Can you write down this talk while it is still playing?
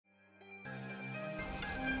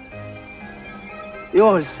You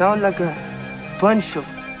all sound like a bunch of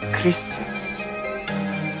Christians.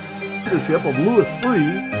 Leadership of Louis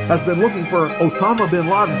Freeh has been looking for Osama bin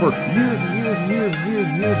Laden for years and years and years and years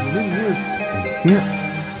and years and many years. And can't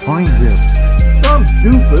find him. Some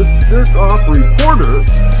doofus jerk-off reporter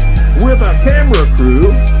with a camera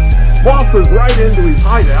crew waltzes right into his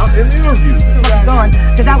hideout and interviews him. Gun,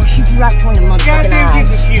 because I will shoot you right between the motherfucking Goddamn, eyes. get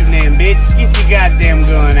the shooting in, bitch. Get your goddamn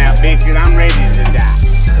gun out, bitch, and I'm ready to die.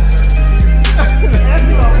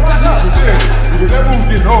 That move's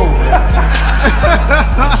getting old.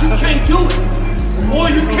 But you can't do it. Or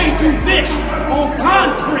you can't do this on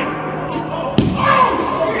concrete.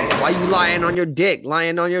 Why you lying on your dick?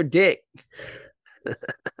 Lying on your dick.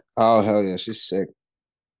 Oh, hell yeah. She's sick.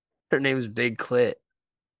 Her name's Big Clit.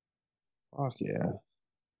 Fuck yeah.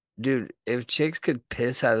 Dude, if chicks could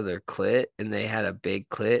piss out of their clit and they had a big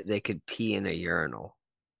clit, they could pee in a urinal.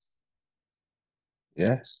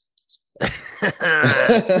 Yeah.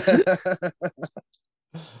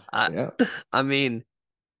 I mean,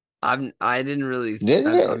 I didn't really.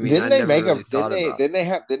 Didn't they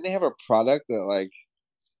have a product that like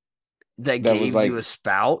that gave was like, you a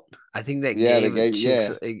spout? I think that gave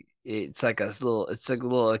chicks. It's like a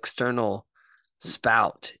little external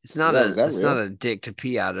spout. It's not not a dick to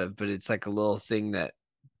pee out of, but it's like a little thing that.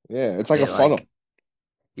 Yeah, it's like a funnel.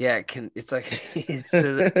 Yeah, it can. It's like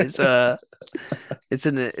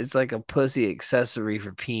it's like a pussy accessory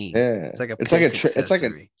for peeing. Yeah, it's like a it's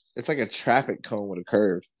like a traffic cone with a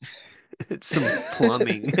curve. It's some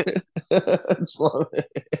plumbing.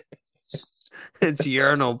 It's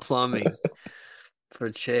urinal plumbing for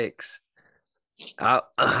chicks. I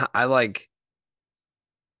like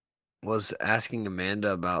was asking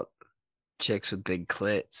Amanda about chicks with big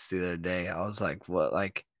clits the other day. I was like, what,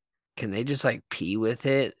 like, can they just like pee with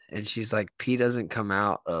it? And she's like, pee doesn't come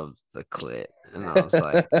out of the clit. And I was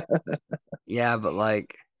like, yeah, but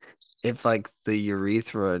like if like the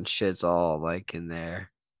urethra and shit's all like in there,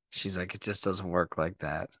 she's like, it just doesn't work like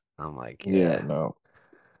that. I'm like, yeah no.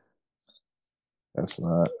 That's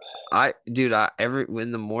not.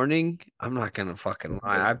 In the morning, I'm not gonna fucking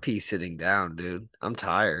lie. I pee sitting down, dude. I'm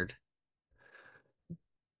tired.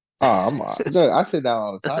 Oh, I sit down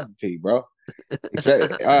all the time to pee, bro.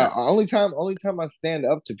 Only time I stand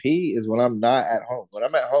up to pee is when I'm not at home. When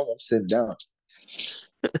I'm at home, I'm sitting down.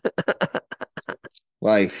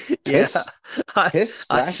 Like piss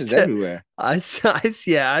splashes everywhere. I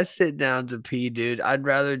sit down to pee, dude. I'd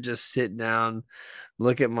rather just sit down,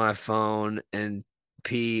 look at my phone, and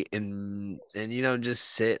pee, and just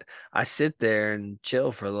sit. I sit there and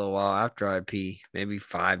chill for a little while after I pee, maybe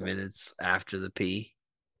 5 minutes after the pee.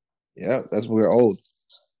 Yeah, that's when we're old.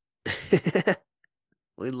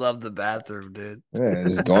 We love the bathroom, dude. Yeah,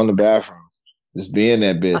 just go in the bathroom. Just be in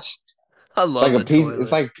that bitch. I love it's like peace.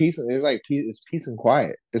 It's like peace. It's peace and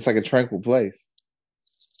quiet. It's like a tranquil place.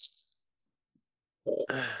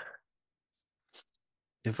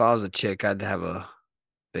 If I was a chick, I'd have a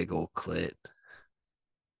big old clit.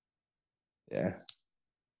 Yeah.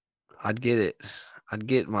 I'd get it. I'd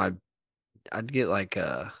get like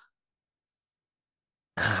a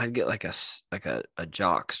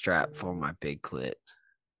jock strap for my big clit.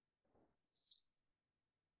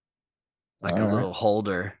 Like a little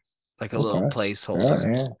holder. Like a little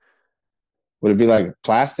placeholder. Yeah. Would it be like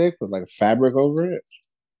plastic with like fabric over it?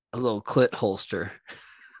 A little clit holster.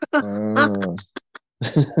 Like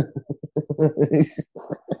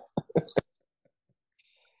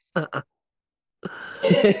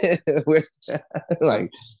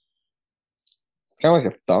kind of like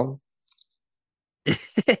a thumb. Maybe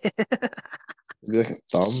like a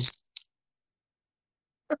thumb.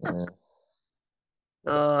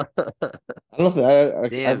 I don't know.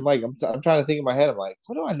 I'm trying to think in my head. I'm like,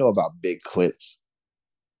 what do I know about big clits?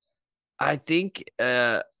 I think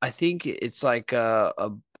it's like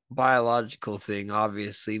a biological thing,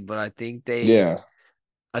 obviously, but I think I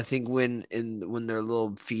think when they're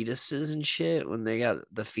little fetuses and shit, when they got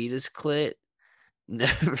the fetus clit,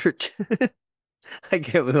 never. I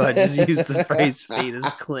can't believe I just used the phrase fetus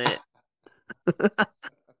clit.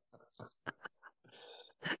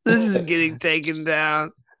 This is getting taken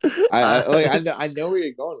down. I know where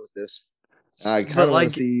you're going with this. I kind of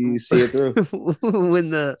want to see it through. when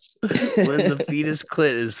the fetus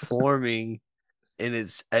clit is forming, and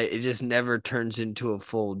it just never turns into a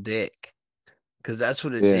full dick, because that's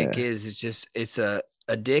what a dick is. It's just a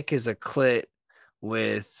dick is a clit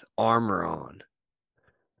with armor on.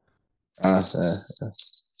 It's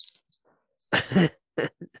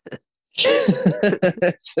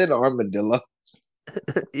an armadillo.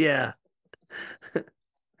 Yeah.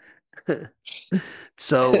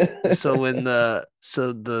 So when the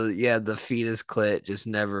fetus clit just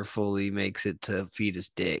never fully makes it to fetus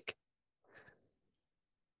dick.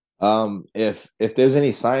 If there's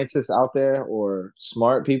any scientists out there or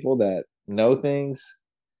smart people that know things,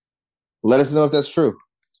 let us know if that's true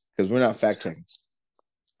because we're not fact checking.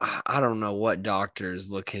 I don't know what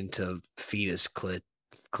doctors look into fetus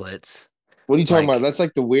clits. What are you talking about? Like That's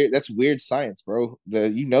like that's weird science, bro.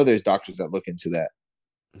 There's doctors that look into that.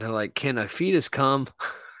 they're like, can a fetus come?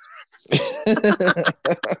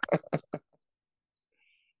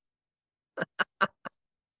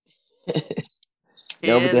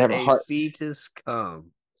 No, but they Can have a a heart. fetus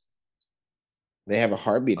come? They have a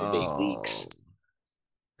heartbeat at 8 weeks.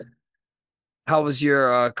 Oh. How was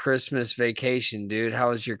your Christmas vacation, dude? How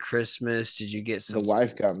was your Christmas? Did you get The some?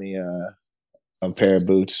 wife got me a pair of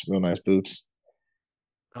boots, real nice boots.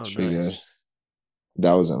 Oh, It's pretty good. nice.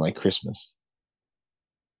 That wasn't like Christmas.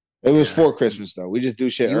 It was Yeah. for Christmas though. We just do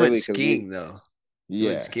shit You went early because skiing though. You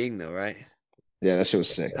went yeah, skiing though, right? yeah, that shit was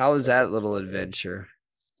sick. How was that little adventure?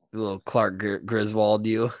 The little Clark Griswold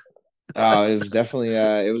you. It was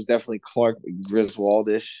definitely Clark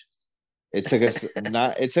Griswoldish. It took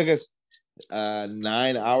us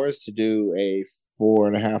 9 hours to do a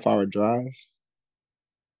 4.5 hour drive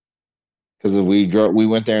because we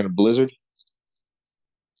went there in a blizzard,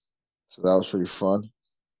 so that was pretty fun.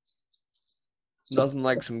 Nothing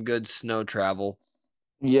like some good snow travel.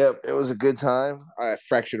 Yep, it was a good time. I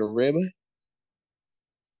fractured a rib.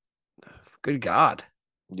 Good God.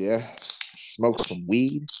 Yeah, smoked some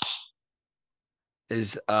weed.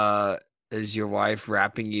 Is uh is your wife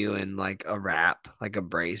wrapping you in like a wrap, like a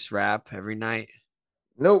brace wrap every night?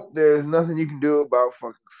 Nope, there's nothing you can do about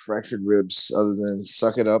fucking fractured ribs other than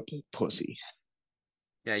suck it up, pussy.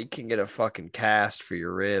 Yeah, you can get a fucking cast for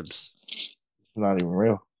your ribs. It's not even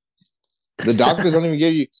real. The doctors don't even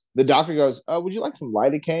give you. The doctor goes, "Oh, would you like some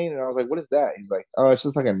lidocaine?" And I was like, "What is that?" He's like, "Oh, it's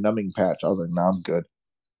just like a numbing patch." I was like, "Nah, I'm good.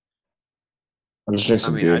 I'll just drink I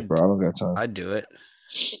some mean, beers, bro. I don't got time." I'd do it.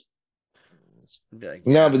 I'd be like,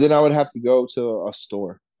 No, yeah, but then I would have to go to a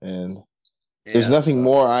store, and there's yeah, that nothing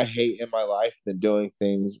more sucks. I hate in my life than doing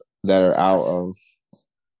things that are out of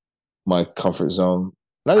my comfort zone.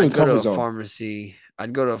 Not even I'd go to comfort a zone. pharmacy.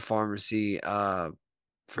 I'd go to a pharmacy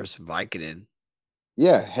for some Vicodin.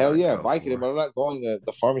 Yeah, That's what hell I'd yeah, go Vicodin. for. But I'm not going to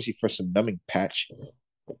the pharmacy for some numbing patch.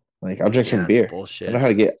 Like I'll drink Yeah, some that's beer. bullshit.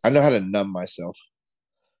 I know how to numb myself.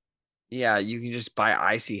 Yeah, you can just buy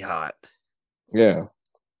icy hot. Yeah,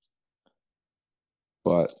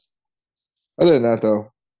 but other than that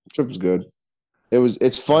though, trip was good.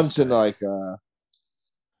 It's fun That's to tight. like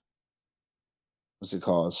what's it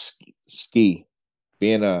called? Ski.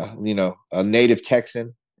 Being a native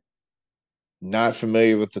Texan, not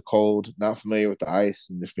familiar with the cold, not familiar with the ice,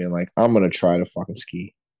 and just being like, I'm gonna try to fucking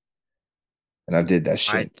ski. And I did that I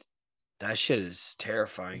shit. That shit is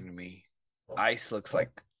terrifying to me. Ice looks like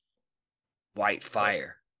white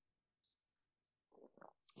fire.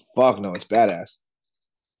 Fuck no, it's badass.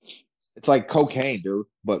 It's like cocaine, dude,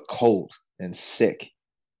 but cold and sick.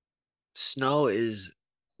 Snow is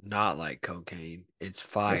not like cocaine. It's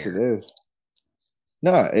Yes, it fire. is.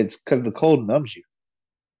 No, it's because the cold numbs you.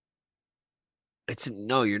 It's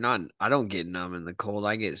no, you're not. I don't get numb in the cold.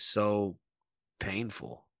 I get so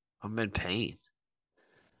painful. I'm in pain.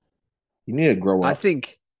 You need to grow I up.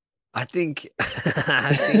 think I think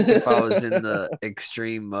I think if I was in the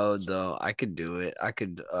extreme mode though, I could do it. I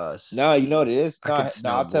could No, you know what it is? I could No,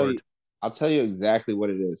 I'll tell snowboard. you. I'll tell you exactly what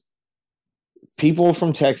it is. People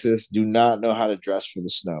from Texas do not know how to dress for the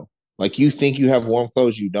snow. Like you think you have warm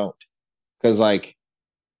clothes, you don't. Because like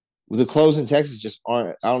the clothes in Texas just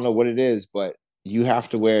aren't. I don't know what it is, but you have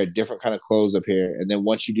to wear a different kind of clothes up here. And then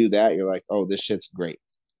once you do that, you're like, oh, this shit's great.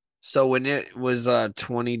 So when it was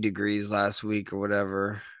 20 degrees last week or whatever,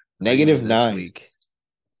 or Negative even this nine. week,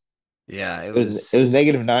 yeah, It was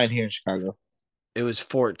 -9 here in Chicago. it was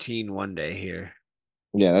 14 one day here.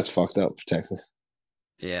 Yeah, that's fucked up for Texas.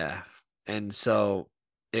 Yeah. And so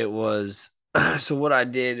it was so what I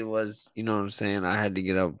did was, you know what I'm saying, I had to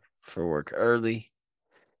get up for work early.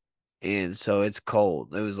 And so it's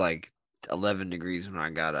cold. It was like 11 degrees when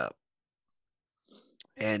I got up.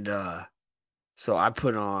 And so I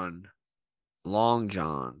put on long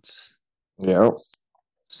johns, Yeah.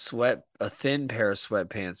 a thin pair of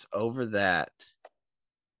sweatpants over that,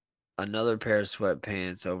 another pair of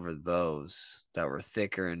sweatpants over those that were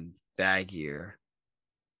thicker and baggier,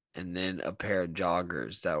 and then a pair of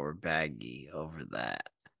joggers that were baggy over that.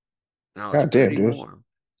 And I was God damn, pretty dude. warm.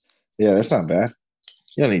 Yeah, that's not bad.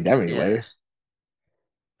 You don't need that many Yeah. layers.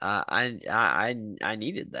 I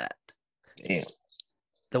needed that. Damn.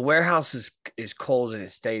 The warehouse is cold and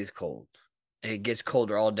it stays cold. And it gets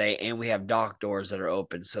colder all day, and we have dock doors that are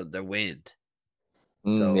open, so the wind.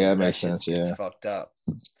 So Yeah, that that makes shit sense. gets Yeah. fucked up.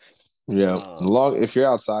 Yeah. Um, If you're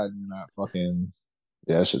outside and you're not fucking,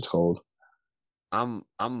 yeah, that shit's cold.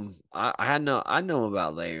 I know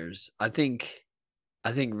about layers. I think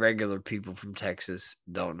regular people from Texas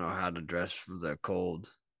don't know how to dress for the cold.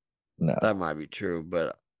 No. That might be true,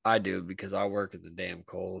 but I do because I work in the damn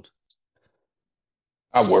cold.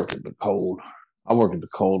 I work at the cold. I work at the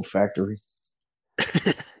cold factory.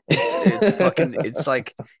 It's fucking it's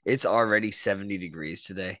like it's already 70 degrees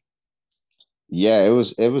today. Yeah, it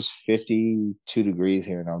was 52 degrees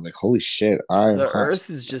here, and I was like, holy shit, I am The hot. earth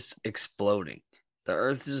is just exploding. The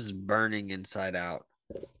earth is just burning inside out.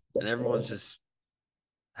 And everyone's just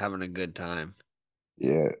having a good time.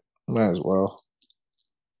 Yeah, might as well.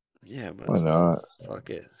 Yeah, but Why not? fuck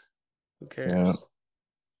it. Who cares? Yeah.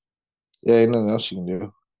 Yeah, ain't nothing else you can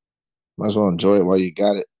do. Might as well enjoy it while you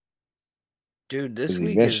got it. Dude, this Because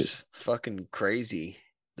week eventually, is fucking crazy.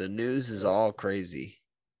 The news is all crazy.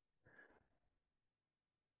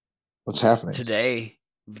 what's happening? Today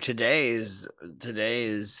today is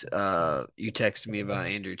you texted me about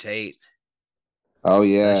Andrew Tate. Oh That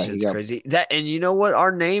yeah, he shit's got. crazy. And you know what?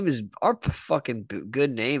 Our fucking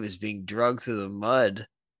good name is being drugged through the mud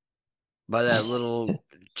by that little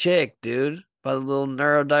chick, dude. By the little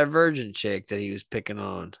neurodivergent chick that he was picking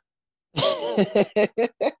on.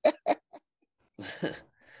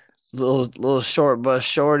 Little short bus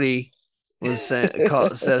shorty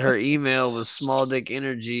said her email was small dick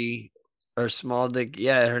energy or small dick.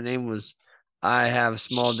 Yeah, her name was I have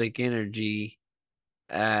small dick energy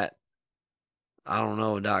at I don't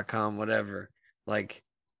know .com whatever. Like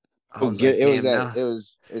I Oh, was like, damn. Now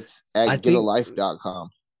it's I at think getalife.com.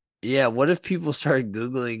 yeah. What if people started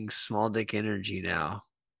googling small dick energy now?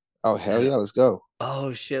 Oh hell And yeah, let's go.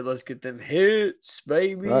 oh shit, let's get them hits,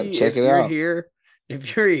 Right, baby. check it out.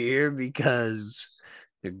 If you're here because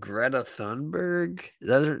the Greta Thunberg,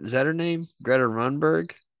 is that her name? Greta Runberg?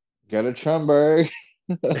 Get a Trumberg.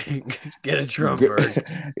 Get a Trumberg.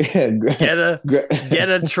 Yeah, Get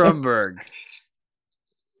a Trumberg.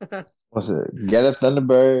 what's it? Get a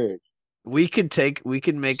Thunderbird. We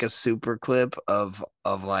could make a super clip of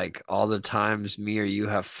like all the times me or you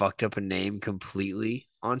have fucked up a name completely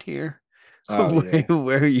on here. Oh yeah,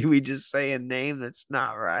 Where we just say a name that's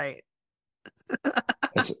not right.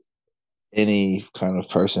 that's any kind of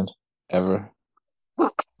person ever.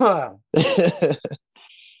 Oh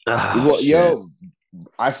Well, shit. yo,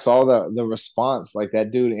 I saw the response. Like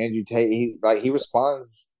that dude Andrew Tate. He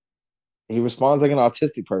responds. He responds like an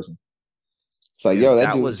autistic person. It's like, yo, Dude, that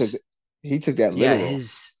that dude was he took that yeah, literal.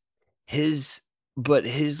 his but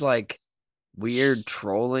his like weird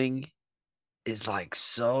trolling is like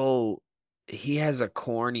so he has a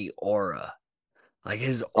corny aura. Like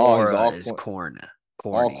his Oh, he's aura is all corny.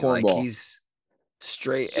 Like cornball. he's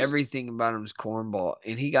straight everything about him's cornball.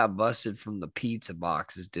 And he got busted from the pizza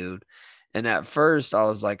boxes, dude. And at first I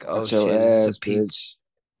was like, oh Got your shit, ass, bitch.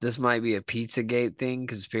 this might be a Pizzagate thing.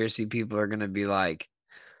 Conspiracy people are gonna be like,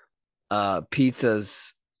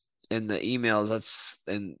 pizzas in the emails, that's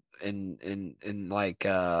in like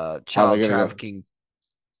Oh, they're child gonna go. trafficking.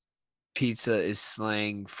 Pizza is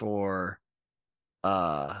slang for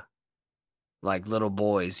uh like little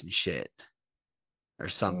boys and shit or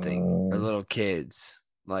something or Um, little kids.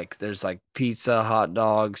 Like there's like pizza, hot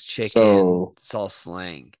dogs, chicken. so It's all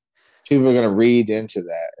slang. people are gonna read into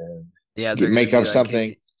that and Yeah, they're gonna make be up like,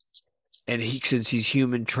 something. and he since he's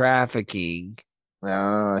human trafficking,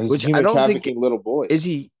 He's which I human don't think trafficking little is boys.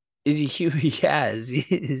 he human? Yeah,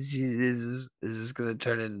 is this gonna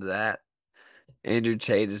turn into that? Andrew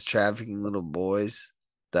Tate is trafficking little boys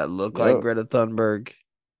that look like Yep. Greta Thunberg.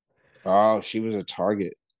 Oh, she was a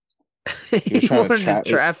target. He was He trying to wanted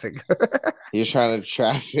to traffic her. He was trying to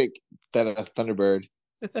traffic that a Thunderbird.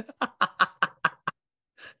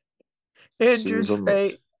 She Andrew was on the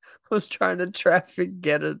Tate was trying to traffic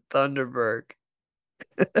Greta Thunberg.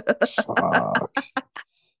 fuck.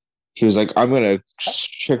 He was like, I'm gonna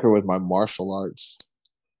trick her with my martial arts.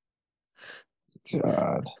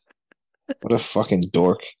 God, what a fucking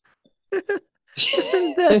dork.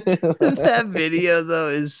 That video though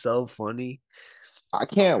is so funny. I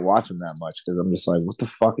can't watch him that much because I'm just like, what the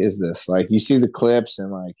fuck is this? Like, you see the clips and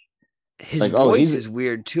like, it's His like, oh, voice is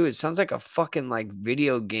weird too. It sounds like a fucking like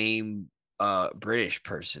video game British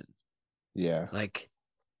person. yeah. Like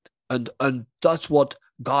and that's what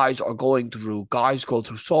guys are going through. Guys go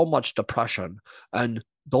through so much depression and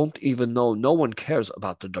don't even know no one cares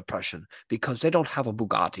about the depression because they don't have a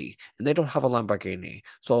Bugatti and they don't have a Lamborghini.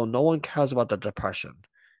 So no one cares about the depression.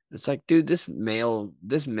 It's like, dude, this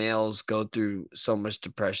males go through so much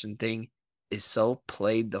depression thing is so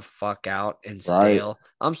played the fuck out and Right. stale.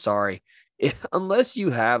 I'm sorry. Unless you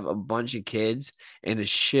have a bunch of kids and a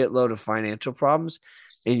shitload of financial problems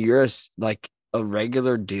and you're like a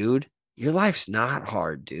regular dude, your life's not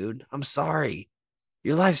hard, dude. I'm sorry.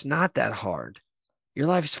 Your life's not that hard. Your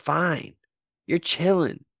life's fine. You're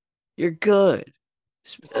chilling. You're good.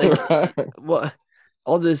 Like Right. what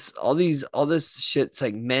all this shit's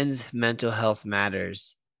like men's mental health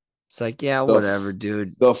matters. It's like, yeah, The whatever,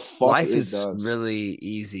 dude. the fuck Life it is does. really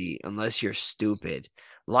easy unless you're stupid.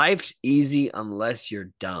 Life's easy unless you're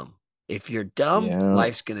dumb. If you're dumb, Yeah.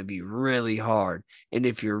 life's gonna be really hard. And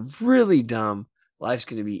if you're really dumb, life's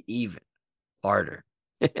gonna be even harder.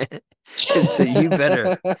 And so you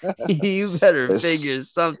better figure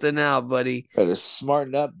something out, buddy. Better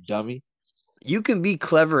smarten up, dummy. You can be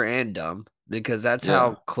clever and dumb because that's Yeah.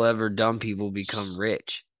 how clever dumb people become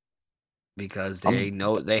rich because they I'm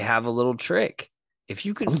know they have a little trick. If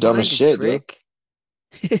you can I'm dumb find as a shit, dude. trick,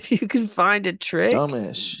 if you can find a trick,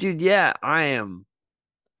 Dumbish. dude, yeah, I am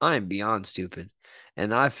beyond stupid.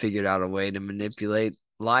 And I figured out a way to manipulate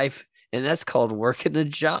life, and that's called working a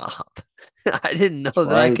job. I didn't know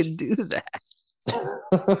that I Right. could do that.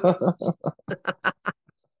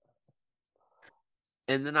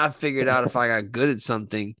 And then I figured out if I got good at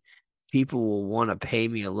something, people will want to pay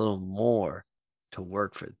me a little more to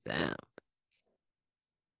work for them.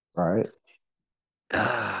 Right.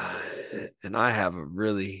 And I have a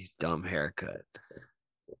really dumb haircut.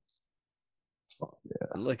 Oh, yeah.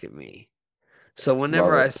 Look at me. So whenever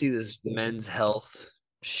Love I it. see this men's health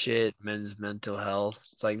shit, men's mental health,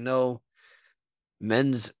 it's like, no,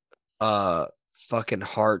 men's fucking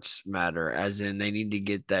hearts matter, as in they need to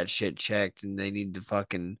get that shit checked and they need to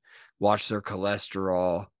fucking watch their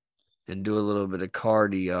cholesterol and do a little bit of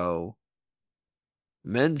cardio.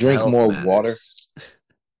 Men's Drink health more matters. water.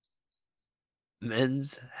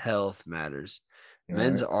 Men's health matters. All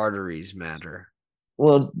Men's right. arteries matter.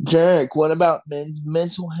 Well, Jarek, what about men's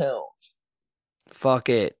mental health? Fuck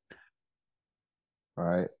it. All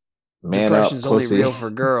right. Man Depression's up, only pussy. real for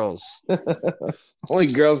girls. Only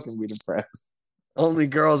girls can be depressed. Only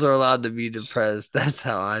girls are allowed to be depressed. That's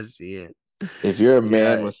how I see it. If you're a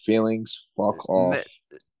man Yeah. with feelings, fuck off.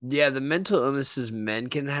 Yeah, the mental illnesses men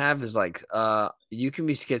can have is like you can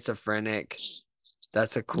be schizophrenic.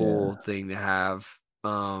 That's a cool thing to have.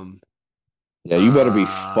 Yeah, you better be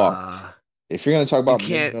fucked. If you're gonna talk about men's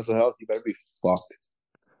can't- mental health, you better be fucked.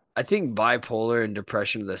 I think bipolar and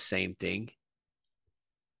depression are the same thing.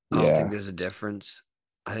 I don't Yeah. think there's a difference.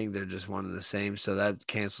 I think they're just one and the same. So that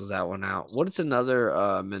cancels that one out. What's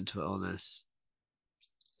another mental illness?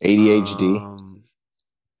 ADHD.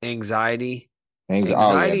 Anxiety.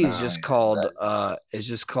 Anxiety Is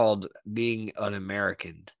just called being an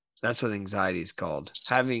American. That's what anxiety is called.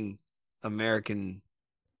 Having American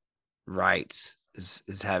rights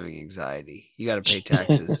is having anxiety. You got to pay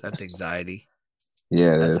taxes. That's anxiety.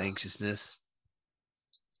 Yeah, That's anxiousness.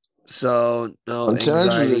 So no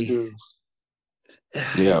anxiety.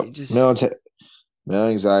 Yeah, male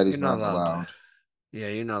anxiety is You're not not allowed allowed. Yeah,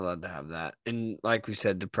 you're not allowed to have that. And like we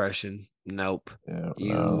said, depression. Nope. Yeah,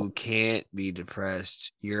 You can't be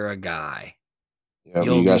depressed. You're a guy. yeah,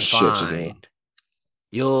 You'll you got be shit to do. fine.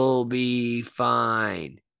 You'll be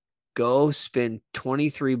fine. Go spend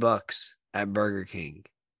 $23 at Burger King.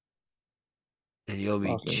 And you'll be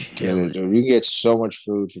Fucking get it, chilling. dude. You get so much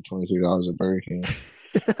food for $23 at Burger King.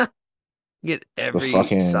 Get every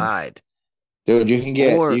fucking- side. Dude, you can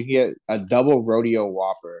get Or- a double rodeo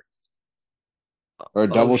Whopper. Or a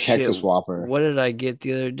double Texas shit. Whopper. What did I get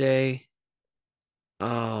the other day?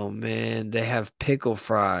 Oh man, they have pickle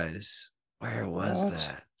fries. Where was What?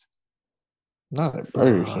 that? Not at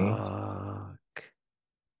Burger King. Fuck.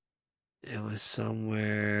 It was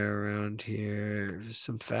somewhere around here. It was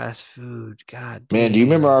some fast food. God damn. Man, do you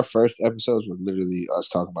remember our first episodes were literally us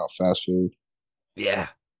talking about fast food? Yeah.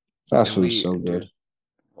 Fast And food is so good. dude,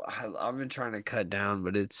 I've been trying to cut down,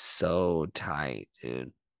 but it's so tight,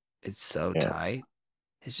 dude. It's so Yeah. tight.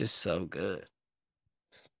 It's just so good.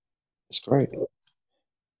 It's great.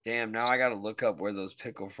 Damn, now I gotta look up where those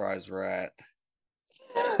pickle fries were at.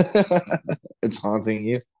 It's haunting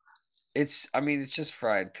you. It's just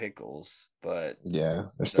fried pickles, but Yeah,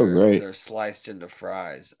 they're still great. They're sliced into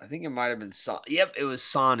fries. I think it might have been Yep, it was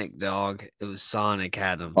Sonic, dog. It was Sonic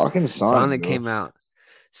had them. Fucking Sonic, came out.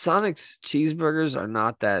 Sonic's cheeseburgers are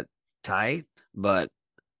not that tight, but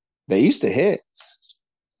They used to hit.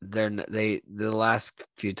 the last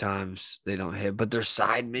few times they don't hit, but their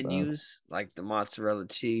side menus like the mozzarella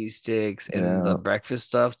cheese sticks and the breakfast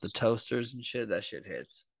stuff, the toasters and shit, that shit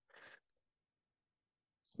hits.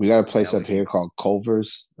 We got a place Yeah, up here called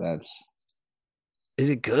Culver's. Is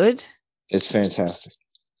it good? It's fantastic.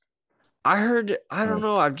 I heard, I don't Like,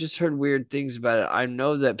 know. I've just heard weird things about it. I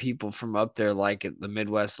know that people from up there like it, the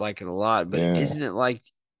Midwest like it a lot, but yeah, isn't it like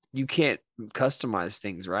you can't customize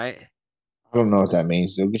things, right? I don't know what that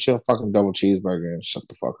means. Dude, get you a fucking double cheeseburger and shut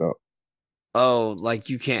the fuck up. Oh, like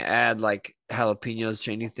you can't add like jalapenos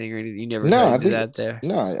to anything or anything. You never No, tried I to do think that there?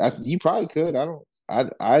 no. You probably could. I don't.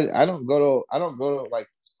 I don't go to. I don't go to like.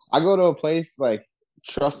 I go to a place like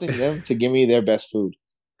trusting them to give me their best food.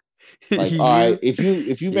 Like, all right, You,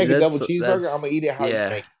 if you yeah, make a double cheeseburger, I'm that's gonna eat it how you yeah,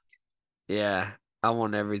 make it. yeah. I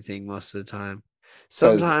want everything most of the time.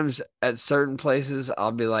 Cause Sometimes at certain places,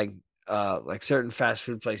 I'll be like certain fast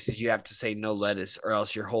food places, you have to say no lettuce, or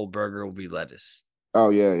else your whole burger will be lettuce. oh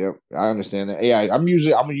yeah, yep, I understand that. Yeah, I'm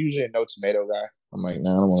usually a no tomato guy. I'm like,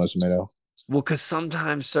 nah, I don't want no tomato. Well, because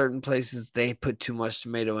sometimes certain places they put too much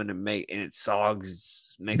tomato in and it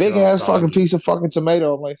sogs, makes it Big all ass fucking soggy. piece of fucking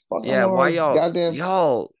tomato. I'm like, fuck, I Yeah, want all why this goddamn.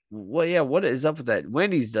 y'all? Well, yeah, what is up with that?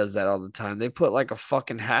 Wendy's does that all the time. They put like a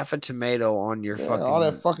fucking half a tomato on your Yeah, all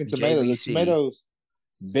that fucking fucking tomato. The JBC. tomatoes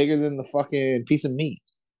bigger than the fucking piece of meat.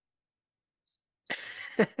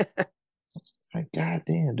 It's like,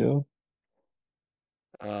 goddamn, dude.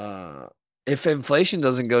 uh, if inflation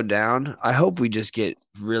doesn't go down, I hope we just get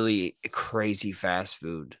really crazy fast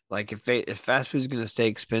food. Like if fast food is gonna stay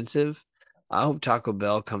expensive, I hope Taco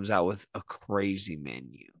Bell comes out with a crazy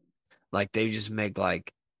menu. Like they just make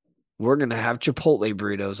like we're gonna have Chipotle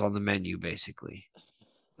burritos on the menu, basically.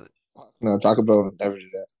 No, Taco Bell would never do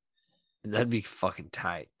that. That'd be fucking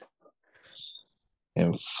tight.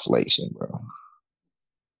 Inflation, bro.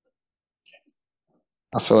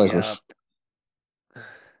 I feel like Yep.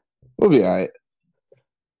 we'll be all right.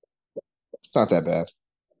 It's not that bad.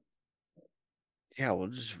 Yeah, we'll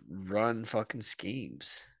just run fucking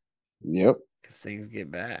schemes Yep. if things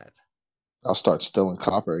get bad. I'll start stealing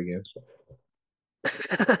copper again.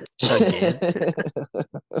 Again.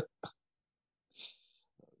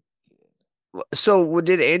 So what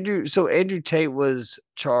did Andrew so Andrew Tate was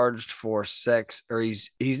charged for sex or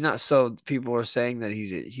he's not so people are saying that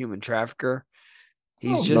he's a human trafficker. I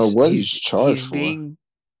He's don't know just what he's charged for.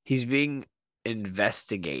 he's being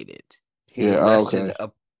investigated. He's Yeah. Oh, okay. arrested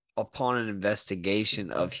upon an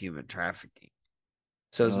investigation of human trafficking.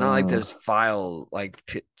 So it's not like Uh, there's file like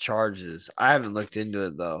charges. I haven't looked into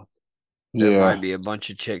it though. There yeah. might be a bunch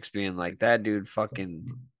of chicks being like, "That dude fucking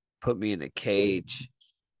put me in a cage,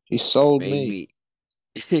 He sold made me.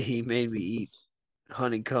 me, he made me eat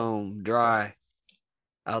honeycomb dry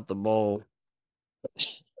out the bowl."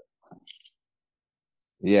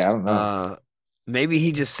 Yeah, I don't know. Maybe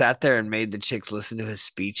he just sat there and made the chicks listen to his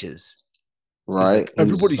speeches. He's Right? like, He was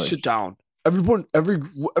 "Everybody, just like, sit down. Everyone, every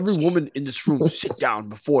woman in this room, sit down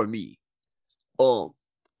before me. Um,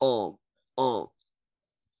 um, um.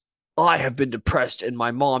 I have been depressed, and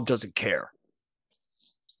my mom doesn't care."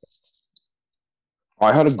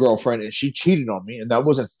 I had a girlfriend and she cheated on me, and that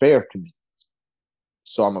wasn't fair to me.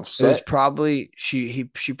 So I'm It was upset. probably she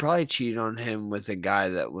probably cheated on him with a guy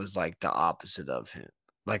that was like the opposite of him,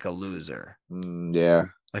 like a loser, Yeah,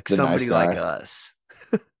 like the nice somebody like guy. us.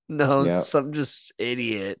 No, Yeah, some just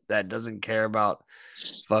idiot that doesn't care about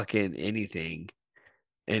fucking anything.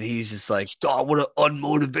 And he's just like, "Oh, what an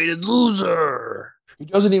unmotivated loser." he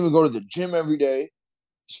doesn't even go to the gym every day.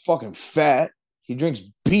 He's fucking fat. He drinks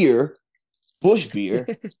beer, bush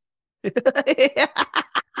beer.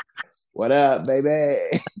 What up,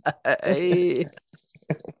 baby?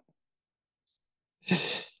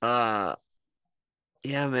 uh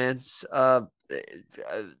yeah, man.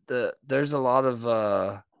 There's a lot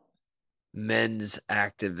of men's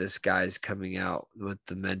activist guys coming out with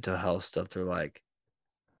the mental health stuff. They're like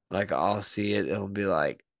I'll see it, it'll be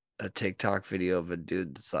like a TikTok video of a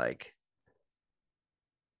dude that's like,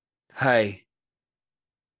 "Hey,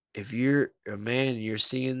 if you're a man and you're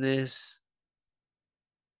seeing this,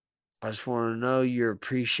 I just want to know you're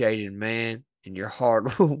appreciated, man, and your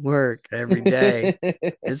hard work every day."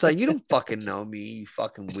 It's like, you don't fucking know me, you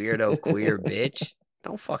fucking weirdo queer bitch.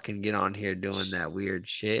 Don't fucking get on here doing that weird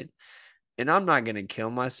shit. And I'm not going to kill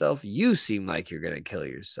myself. You seem like you're going to kill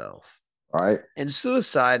yourself. Right? And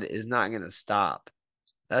suicide is not going to stop.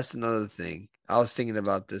 That's another thing. I was thinking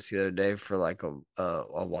about this the other day for like a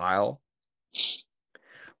while.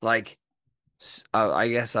 Like, I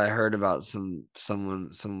guess I heard about some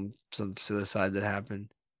suicide that happened.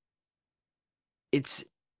 It's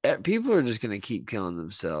people are just going to keep killing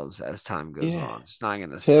themselves as time goes Yeah. on. It's not going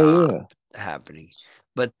to Hell stop yeah. happening.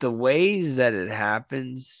 But the ways that it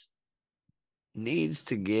happens needs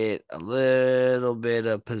to get a little bit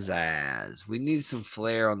of pizzazz. We need some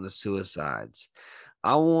flair on the suicides.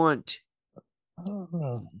 I want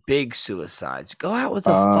Uh, big suicides. Go out with a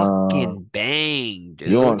fucking bang, you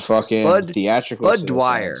dude. want fucking theatrical Bud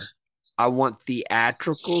Dwyer. suicides. I want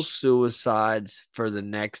theatrical suicides for the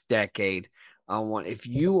next decade. If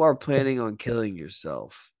you are planning on killing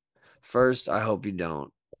yourself, first, I hope you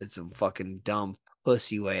don't. It's a fucking dumb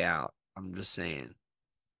pussy way out. I'm just saying.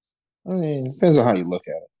 I mean, depends on how you look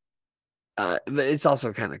at it. But it's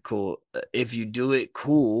also kind of cool. If you do it,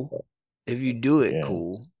 cool. If you do it, Yeah.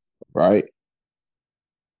 cool. Right?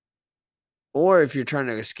 Or if you're trying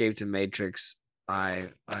to escape the Matrix, I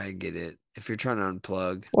get it. If you're trying to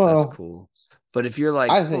unplug, Well, that's cool. But if you're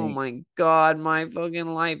like, I oh think my god, my fucking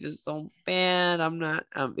life is so bad, I'm not.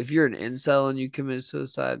 If you're an incel and you commit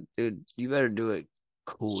suicide, dude, you better do it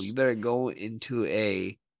cool. You better go into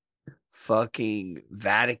a fucking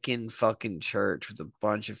Vatican fucking church with a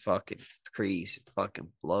bunch of fucking priests, fucking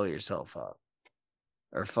blow yourself up,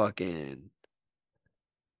 or fucking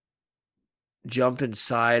jump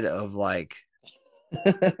inside of like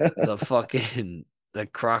the fucking the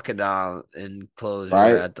crocodile enclosure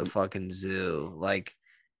right? at the fucking zoo. Like,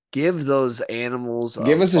 give those animals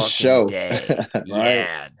Give a us a fucking show. day. Right?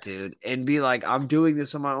 Yeah, dude. And be like, I'm doing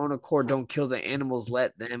this on my own accord. Don't kill the animals.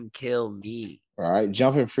 Let them kill me. Right?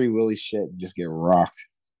 Jumping free willy shit and just get rocked.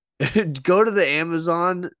 Go to the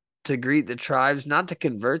Amazon to greet the tribes, not to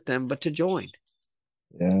convert them, but to join.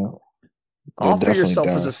 Yeah. Offer yourself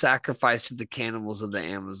as a sacrifice to the cannibals of the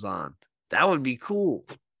Amazon. That would be cool.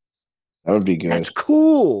 That would be good. That's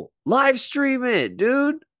cool. Live stream it,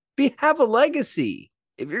 dude. Have a legacy.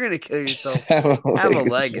 If you're gonna kill yourself, have a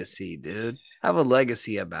legacy, dude. Have a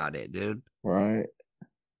legacy about it, dude. Right.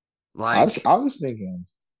 Like, I was thinking,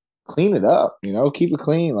 clean it up. Keep it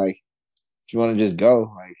clean. Like, if you want to just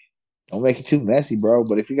go, like, don't make it too messy, bro.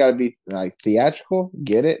 But if you got to be like theatrical,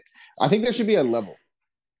 get it. I think there should be a level.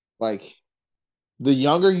 Like, the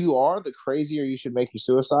younger you are, the crazier you should make your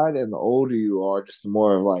suicide, and the older you are, just the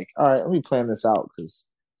more of like, all right, let me plan this out because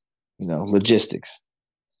logistics.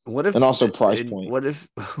 what if And also price point.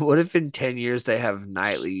 What if in 10 years they have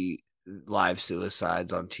nightly live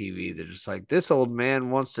suicides on TV? They're just like, this old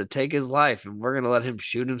man wants to take his life, and we're gonna let him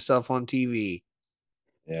shoot himself on TV.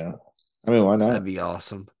 Yeah, I mean, why not? That'd be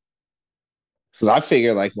awesome. Because I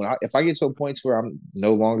figure, like, if I get to a point where I'm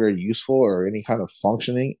no longer useful or any kind of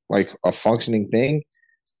functioning, like a functioning thing,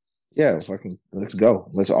 yeah, fucking let's go.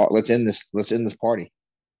 Let's end this. Let's end this party.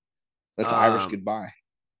 Let's Irish goodbye.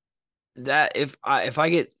 That if I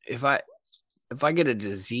get a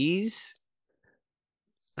disease,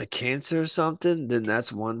 a cancer or something, then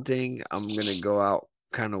that's one thing. I'm gonna go out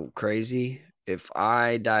kind of crazy. If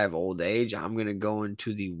I die of old age, I'm gonna go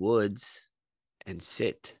into the woods and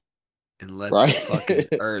sit and let the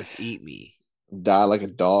fucking earth eat me. Die like a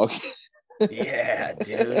dog. Yeah,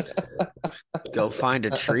 dude. Go find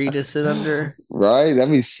a tree to sit under. Right?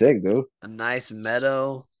 That'd be sick, dude. A nice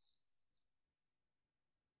meadow.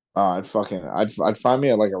 I'd find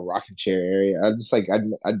me like a rocking chair area. I'd just like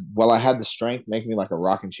while I had the strength, make me like a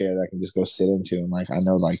rocking chair that I can just go sit into, and like I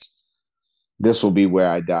know like this will be where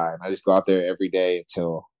I die, and I just go out there every day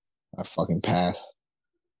until I fucking pass.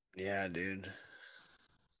 Yeah, dude.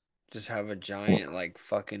 Just have a giant like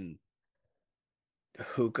fucking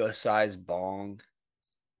hookah sized bong.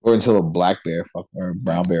 Or until a black bear or a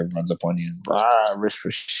brown bear runs up on you and risk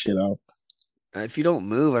for shit out. If you don't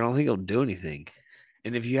move, I don't think it'll do anything.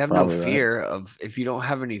 And if you have Probably no right. fear if you don't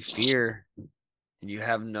have any fear and you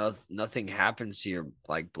have nothing happens to your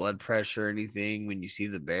like blood pressure or anything when you see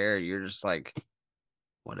the bear, you're just like,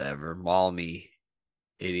 whatever, maul me,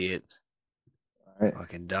 idiot. Right.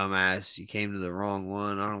 Fucking dumbass. You came to the wrong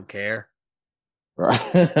one. I don't care.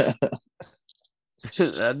 Right.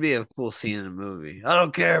 That'd be a cool scene in a movie. I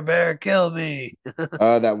don't care, bear, kill me.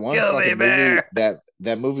 That one Kill fucking me, movie bear.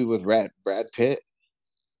 that movie with Brad Pitt.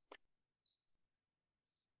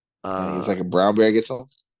 And it's like a brown bear gets him.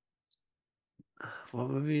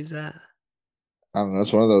 What movie is that? I don't know.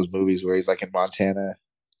 It's one of those movies where he's like in Montana.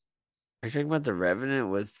 Are you talking about The Revenant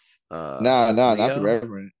with No, not the Leo?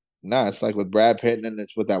 Reverend. No, it's like with Brad Pitt, and then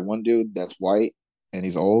it's with that one dude that's white and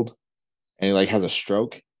he's old and he like has a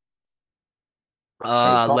stroke.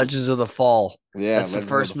 Legends of the Fall. Yeah, That's the Legends of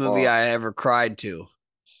first the movie Fall. I ever cried to.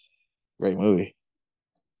 Great movie.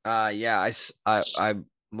 Yeah,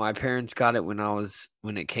 my parents got it when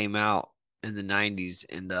it came out in the 90s,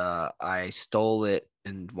 and I stole it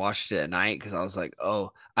and watched it at night because I was like,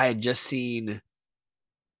 oh, I had just seen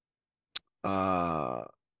a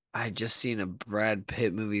Brad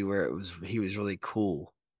Pitt movie where he was really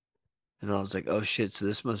cool. And I was like, oh shit, so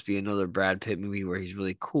this must be another Brad Pitt movie where he's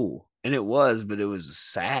really cool. And it was, but it was a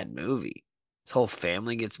sad movie. His whole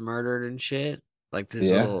family gets murdered and shit. like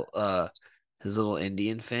Yeah. his little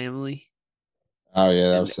Indian family. Oh yeah,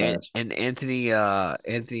 that And was sad.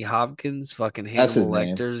 Anthony Hopkins, fucking That's Hannibal his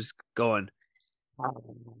name. Lecter's going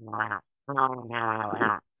and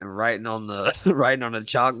writing on the writing on a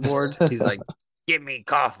chalkboard. He's like, "Give me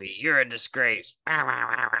coffee. You're a disgrace."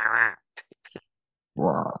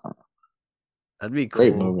 Wow. That'd be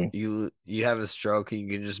Great cool. movie. You have a stroke and you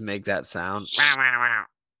can just make that sound.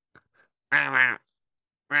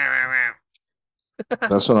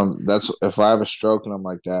 That's what I'm. That's if I have a stroke and I'm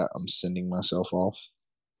like that, I'm sending myself off.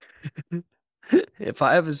 If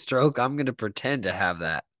I have a stroke, I'm gonna pretend to have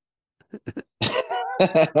that.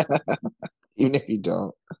 Even if you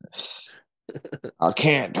don't, I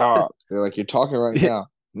can't talk. They're like, you're talking right now.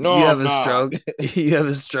 You No, have I'm a not. stroke. You have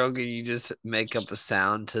a stroke, and you just make up a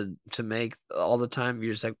sound to make all the time.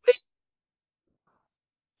 You're just like, "Wait."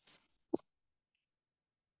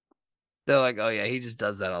 They're like, "Oh yeah, he just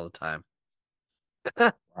does that all the time."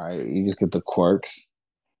 Right? You just get the quirks.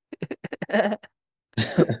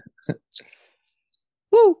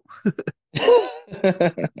 Woo! Woo!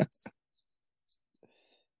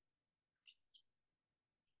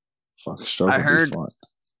 Fuck, a stroke I would be heard, fun.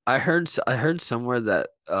 I heard somewhere that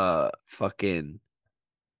fucking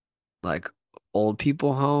like old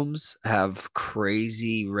people homes have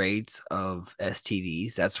crazy rates of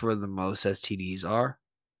STDs. That's where the most STDs are.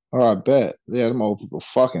 Oh, I bet. Yeah, them old people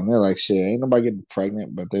fucking. They're like, shit, ain't nobody getting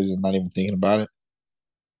pregnant, but they're just not even thinking about it.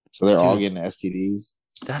 So they're all Dude, getting STDs.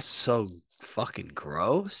 that's so fucking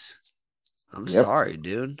gross. I'm Yep. sorry,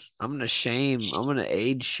 dude. I'm gonna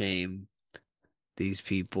age shame these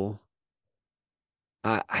people.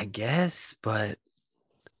 I guess, but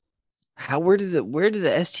where do the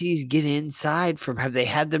STDs get inside from? Have they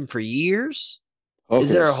had them for years? Is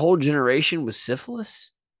there a Hookers. whole generation with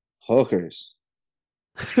syphilis? Hookers.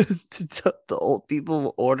 The old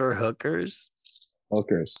people order hookers.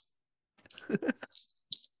 Hookers.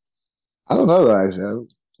 I don't know though, actually.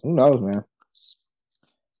 Who knows, man?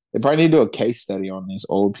 They probably need to do a case study on these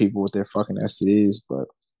old people with their fucking STDs, but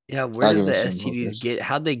Yeah, where I'll did give the them some STDs hookers. get?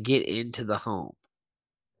 How'd they get into the home?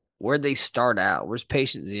 Where'd they start out? Where's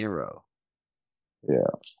patient zero? Yeah.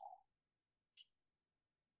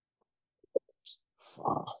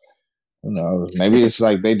 Fuck. Who knows? Maybe it's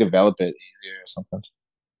like they develop it easier or something.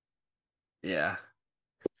 Yeah,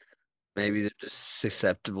 maybe they're just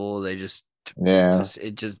susceptible. Yeah.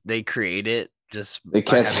 They create it just They by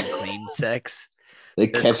catch having clean sex. they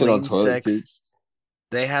Their catch it on clean toilet sex. seats.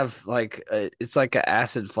 They have it's like an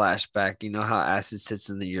acid flashback. You know how acid sits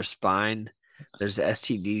in your spine? There's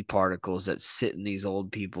STD particles that sit in these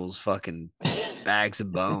old people's fucking bags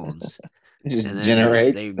of bones. It just And then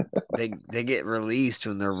generates. they get released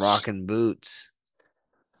when they're rocking boots.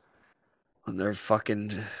 When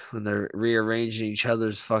they're rearranging each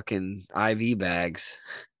other's fucking IV bags.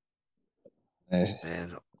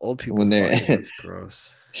 Man, old people when they're fucking, that's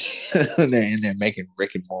gross. when they're in there making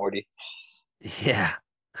Rick and Morty. Yeah.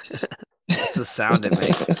 That's the sound it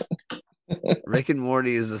makes. Rick and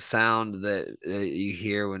Morty is the sound that you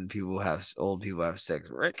hear when old people have sex.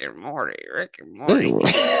 Rick and Morty, Rick and Morty.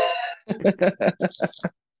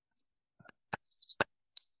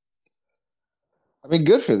 I mean,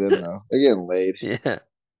 good for them though. They're getting laid. Yeah.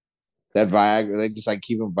 That Viagra, they just like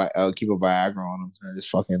keep a Viagra on them and it just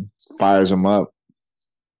fucking fires them up.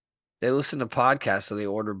 They listen to podcasts, so they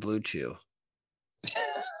order Blue Chew.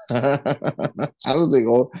 I don't think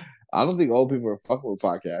old I don't think old people are fucking with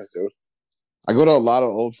podcasts, dude. I go to a lot of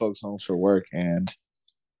old folks' homes for work, and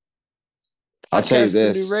I'll tell you Podcasts, the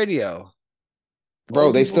new this, radio. bro.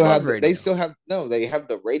 Old people love radio. They have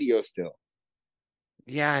the radio still.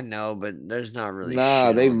 Yeah, I know, but there's not really Nah,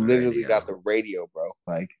 shit they on the literally got radio. the radio, bro.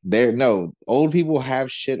 Like they're no old people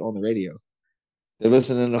have shit on the radio. They're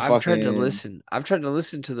listening to fucking I've tried to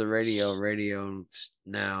listen to the radio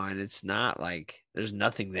now, and it's not like there's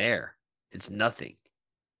nothing there. It's nothing.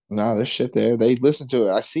 no, there's shit there. They listen to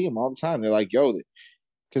it. I see them all the time. They're like, yo,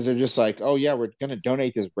 because they're just like, oh yeah, we're gonna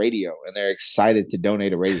donate this radio, and they're excited to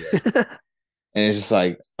donate a radio. And it's just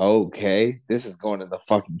like, okay, this is going in the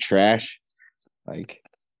fucking trash. Like,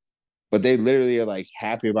 but they literally are like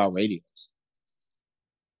happy about radios.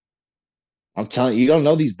 I'm telling you, you don't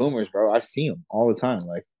know these boomers, bro. I see them all the time.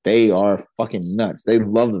 Like, they are fucking nuts. They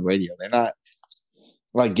love the radio. They're not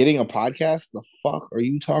like getting a podcast. The fuck are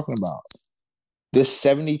you talking about? This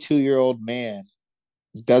 72-year-old man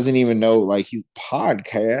doesn't even know, like, he's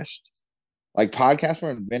podcast. Like, podcasts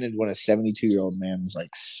were invented when a 72-year-old man was like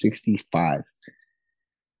 65.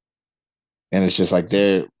 And it's just like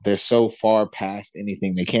they're so far past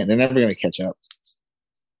anything. They're never gonna catch up.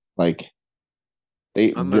 Like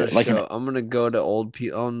I'm gonna go to old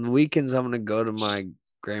people on the weekends. I'm gonna go to my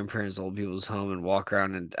grandparents' old people's home and walk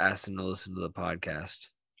around and ask them to listen to the podcast.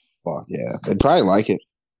 fuck yeah, they'd probably like it.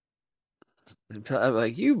 They're probably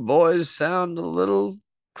like, you boys sound a little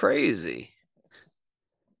crazy.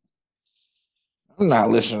 I'm not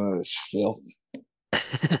listening to this filth.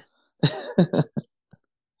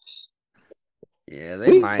 Yeah,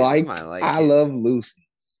 They they might like I it. Love Lucy.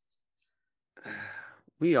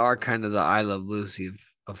 We are kind of the I Love Lucy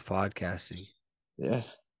of podcasting. Yeah,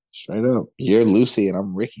 straight up. You're Lucy and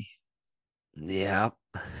I'm Ricky. Yeah.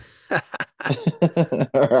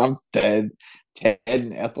 I'm Ted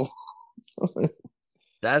and Ethel.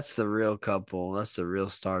 That's the real couple. That's the real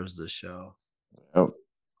stars of the show. Oh,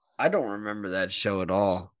 I don't remember that show at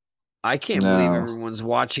all. I can't believe no. everyone's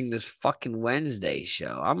watching this fucking Wednesday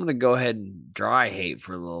show. I'm gonna go ahead and dry hate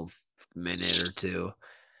for a little minute or two.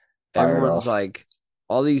 Fire it Everyone's off. like,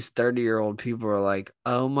 all these 30-year-old people are like,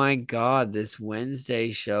 oh my God, this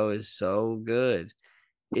Wednesday show is so good.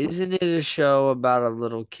 Isn't it a show about a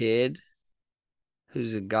little kid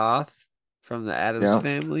who's a goth from the Addams Yeah.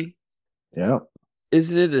 family? Yeah.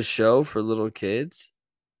 Isn't it a show for little kids?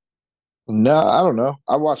 No, I don't know.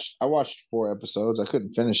 I watched 4 episodes. I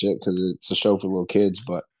couldn't finish it because it's a show for little kids,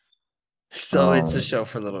 but So it's a show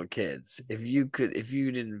for little kids. If you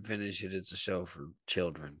didn't finish it, it's a show for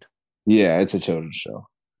children. yeah, it's a children's show.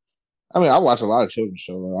 I mean, I watch a lot of children's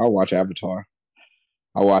shows. I watch Avatar.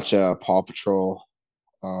 I watch Paw Patrol.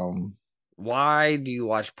 Why do you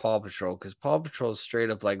watch Paw Patrol? Because Paw Patrol is straight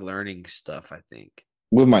up like learning stuff, I think.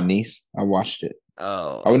 With my niece. I watched it.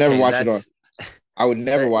 Oh, I would never okay, watch it on. that's I would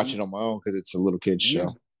never that watch it on my own because it's a little kid's you show.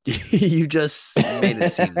 you just made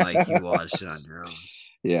it seem like you watched it on your own.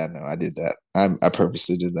 Yeah, no, I did that. I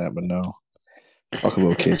purposely did that, but no. Fuck a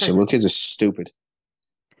little kid show. Little kids are stupid.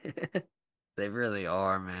 They really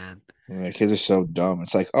are, man. Yeah, kids are so dumb.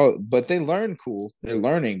 It's like, oh, but they learn cool. They're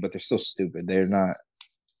learning, but they're still stupid. They're not,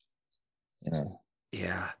 you know.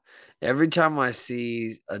 Yeah. Every time I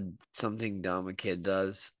see something dumb a kid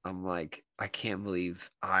does, I'm like, I can't believe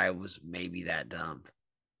I was maybe that dumb.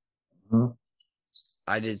 Mhm.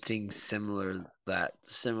 I did things similarly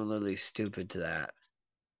stupid to that.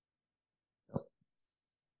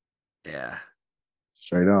 Yeah.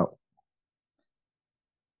 Straight up.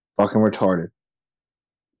 Fucking retarded.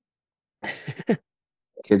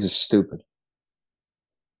 Kids are stupid.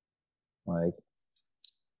 Like,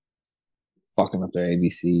 fucking up their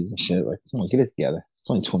ABCs and shit. Like, come on, get it together. It's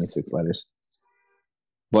only 26 letters.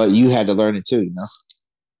 But you had to learn it too, you know?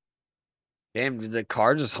 Damn, did the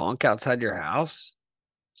car just honk outside your house?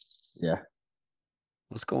 Yeah.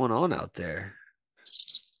 What's going on out there?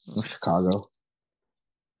 Chicago.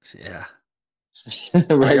 Yeah.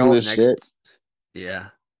 Regular shit. Yeah.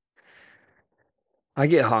 I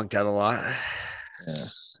get honked out a lot. Yeah.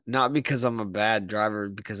 Not because I'm a bad driver,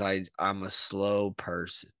 because I'm a slow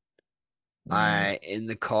person. In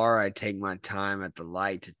the car, I take my time at the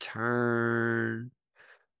light to turn.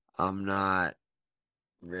 I'm not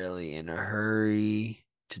really in a hurry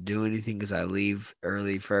to do anything because I leave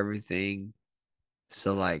early for everything.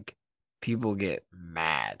 So like people get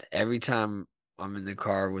mad. Every time I'm in the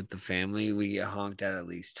car with the family, we get honked at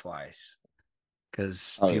least twice.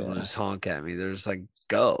 Because people just honk at me. They're just like,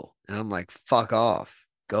 go. And I'm like, fuck off.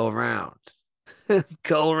 Go around.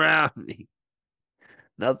 Go around me.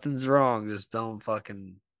 Nothing's wrong. Just don't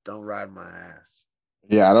ride my ass.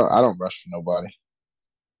 Yeah, I don't rush for nobody.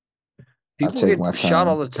 People I take get my time. shot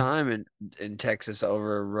all the time in Texas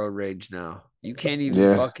over road rage now. You can't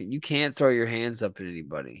even you can't throw your hands up at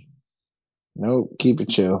anybody. Nope, keep it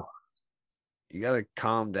chill. You gotta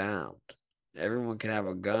calm down. Everyone can have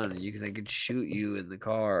a gun and they could shoot you in the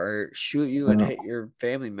car or shoot you and hit your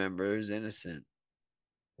family member who's innocent.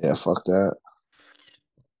 Yeah, fuck that.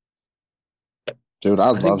 Dude, I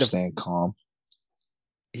love staying calm.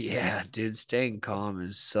 Yeah, dude, staying calm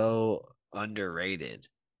is so underrated.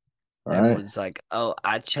 All Everyone's like, oh,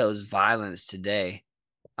 I chose violence today.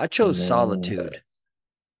 I chose solitude.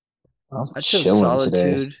 I chose solitude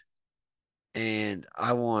today. And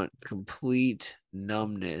I want complete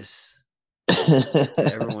numbness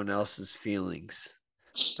everyone else's feelings.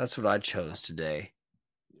 That's what I chose today.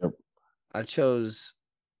 Yep. I chose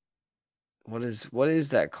what is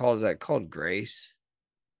that called? Is that called grace?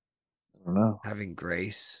 I don't know. Having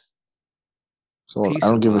grace. So I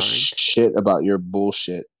don't give a shit about your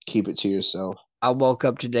bullshit. Keep it to yourself. I woke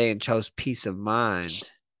up today and chose peace of mind.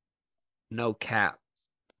 No cap.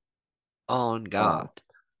 On God.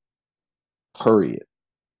 Period.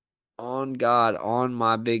 On God. On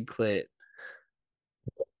my big clit.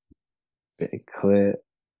 Big clit.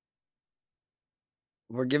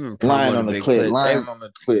 we're giving Lying promo to on the Big clit, Clit. lying on the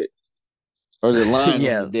clit. Or is it lying on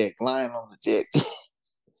Yeah, the dick? Lying on the dick.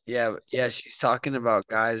 yeah. She's talking about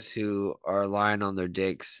guys who are lying on their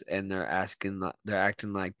dicks and they're acting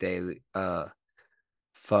like they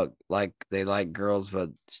fuck like they like girls, but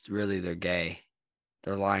really they're gay.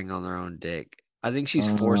 They're lying on their own dick. I think she's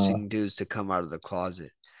Uh, forcing dudes to come out of the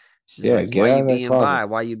closet. She's yeah, like, get "Why out you of that being closet. bi?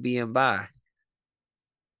 Why you being bi?"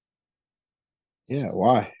 Yeah,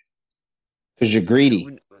 why? Because you're greedy.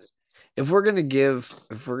 If we're gonna give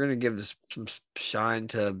this some shine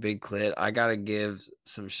to Big Clit, I gotta give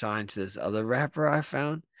some shine to this other rapper I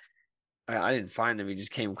found. I didn't find him; he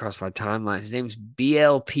just came across my timeline. His name's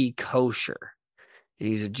BLP Kosher, and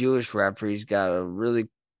he's a Jewish rapper. He's got a really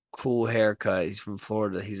cool haircut. He's from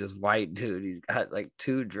Florida. He's this white dude. He's got like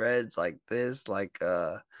two dreads like this, like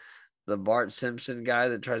the Bart Simpson guy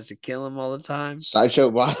that tries to kill him all the time.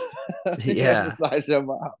 Sideshow Bob. Yes, the Yeah. Sideshow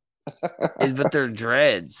Bob. But they're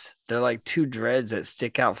dreads. They're like two dreads that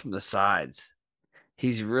stick out from the sides.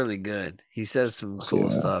 He's really good. He says some cool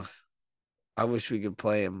Yeah. stuff. I wish we could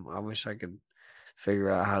play him. I wish I could figure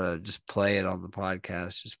out how to just play it on the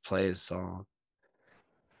podcast. Just play his song.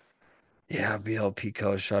 Yeah, BLP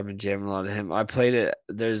Coach. I've been jamming a lot of him. I played it.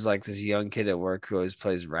 There's like this young kid at work who always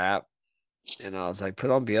plays rap. And I was like,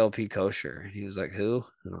 put on BLP Kosher. And he was like, who?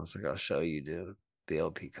 And I was like, I'll show you, dude.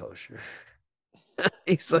 BLP Kosher.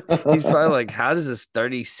 He's probably like, how does this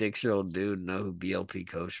 36-year-old dude know who BLP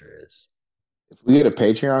Kosher is? If we get a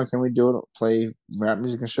Patreon, can we do it? Play rap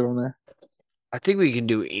music and shit on there? I think we can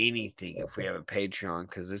do anything if we have a Patreon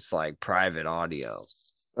because it's like private audio.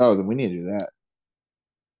 Oh, then we need to do that.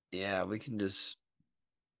 Yeah, we can just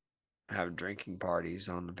have drinking parties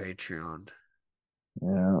on the Patreon.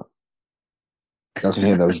 Yeah. Y'all can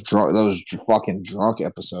hear those fucking drunk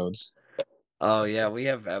episodes. Oh yeah, we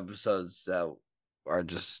have episodes that are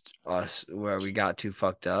just us where we got too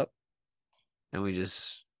fucked up and we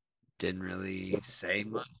just didn't really say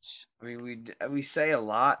much. I mean, we say a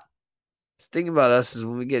lot. The thing about us is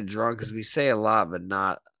when we get drunk is we say a lot, but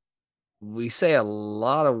not. We say a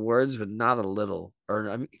lot of words, but not a little. Or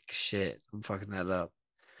I mean, shit, I'm fucking that up.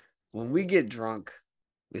 When we get drunk,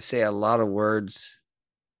 we say a lot of words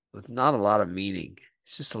with not a lot of meaning.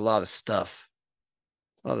 It's just a lot of stuff.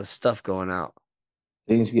 A lot of stuff going out.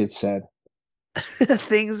 Things get said.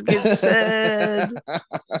 Things get said.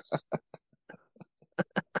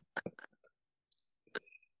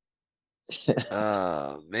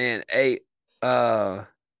 Man. Hey, uh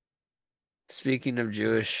speaking of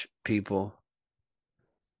Jewish people,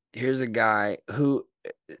 here's a guy who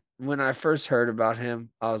when I first heard about him,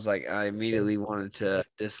 I was like, I immediately wanted to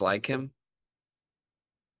dislike him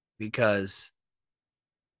because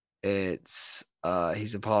he's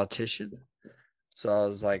a politician. So I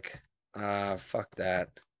was like, fuck that.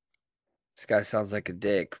 This guy sounds like a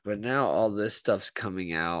dick. But now all this stuff's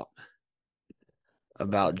coming out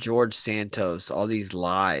about George Santos, all these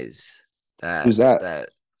lies Who's that?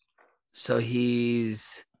 so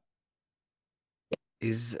he's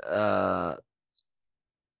he's a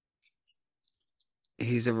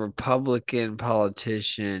Republican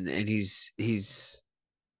politician and he's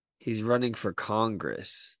running for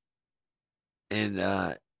Congress.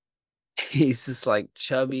 And he's just like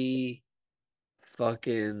chubby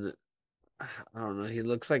fucking I don't know, he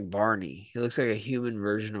looks like Barney. He looks like a human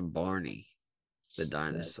version of Barney, the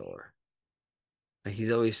dinosaur. Like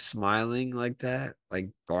he's always smiling like that, like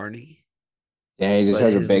Barney. Yeah, he just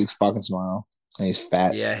But has a big fucking smile. And he's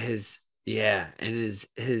fat. yeah, and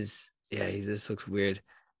he just looks weird.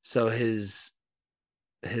 So his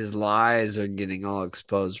lies are getting all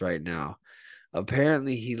exposed right now.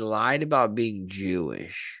 Apparently, he lied about being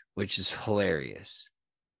Jewish, which is hilarious.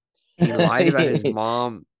 He lied about his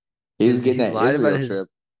mom. He was getting He that lied about Israel his. trip.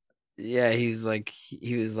 Yeah, he was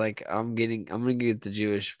like, I'm gonna get the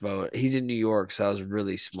Jewish vote. He's in New York, so I was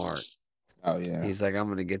really smart. Oh yeah. He's like, I'm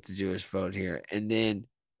gonna get the Jewish vote here, and then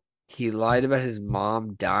he lied about his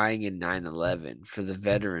mom dying in 9/11 for the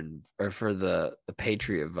veteran or for the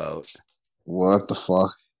Patriot vote. What the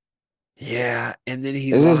fuck? Yeah, and then he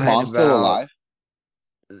Is his lied mom still about.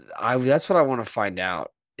 alive? That's what I want to find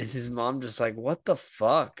out. Is his mom just like, what the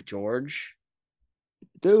fuck, George?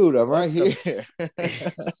 Dude, I'm What right the here.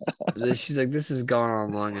 Then she's like, this has gone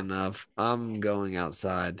on long enough. I'm going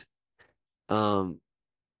outside. And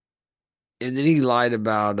then he lied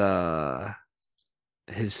about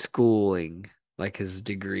his schooling, like his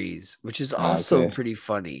degrees, which is also Okay. pretty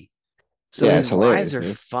funny. So Yeah, it's his lies hilarious, are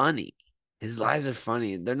dude. funny. His lies are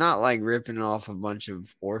funny. They're not like ripping off a bunch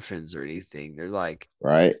of orphans or anything. They're like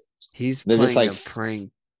Right? he's They're just playing like a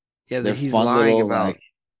prank. Yeah, they're he's fun lying little about. like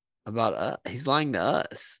About us. He's lying to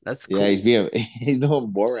us. That's cool. Yeah, he's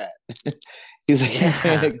doing Borat. He's like Yeah.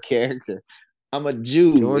 playing a character. I'm a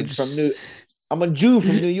Jew George. I'm a Jew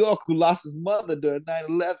from New York who lost his mother during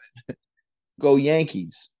 9/11. Go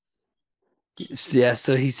Yankees. Yeah,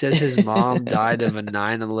 so he says his mom died of a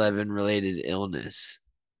 9/11 related illness,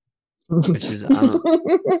 which is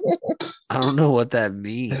I don't know what that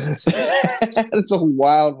means. It's a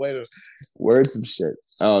wild way to word some shit.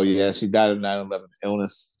 Oh yeah, she died of 9/11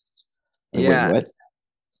 illness. Like, Yeah, wait, what?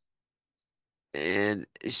 and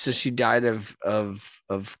so she died of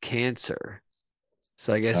cancer.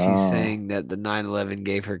 So I guess he's Oh, saying that the 9/11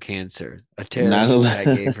 gave her cancer. A terrorist attack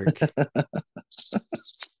 9/11. gave her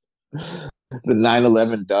The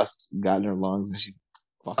 9/11 dust got in her lungs and she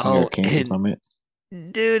fucking Oh, got cancer and from it.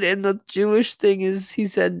 dude, and the Jewish thing is he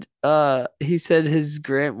said one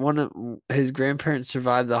of his grandparents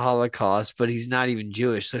survived the Holocaust, but he's not even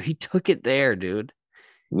Jewish. So he took it there, dude.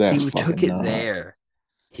 That's Took fucking it nuts. there.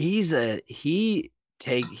 He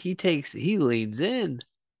leans in.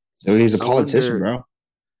 Dude, he's a I politician, wonder, bro.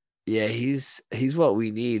 yeah, he's what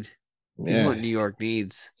we need. He's Yeah, what New York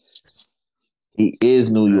needs. he is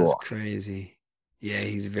New That's York. crazy. Yeah,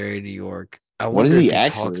 he's very New York. I What is wonder if he he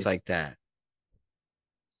talks actually? like that.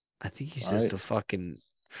 I think he's just Right? a fucking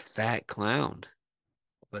fat clown.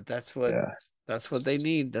 But Yeah. that's what they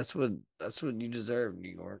need. That's what you deserve,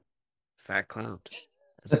 New York. Fat clown.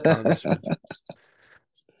 As a congressman.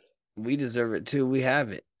 We deserve it too. We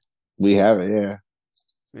have it. We have it, yeah.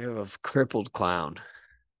 We have a crippled clown.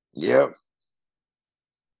 Yep.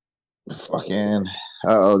 Fucking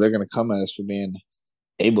they're gonna come at us for being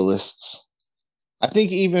ableists. I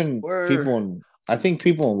think even We're I think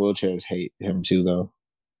people in wheelchairs hate him too though.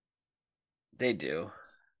 They do.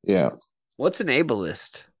 Yeah. What's an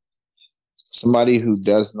ableist? Somebody who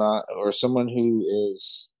does not or someone who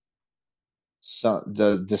is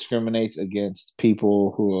does discriminates against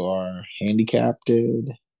people who are handicapped,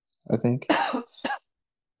 I think.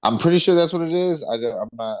 I'm pretty sure that's what it is. I'm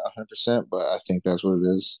not 100%, but I think that's what it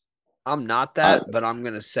is. I'm not I, that, but I'm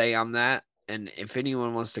gonna say I'm that. And if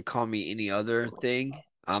anyone wants to call me any other thing,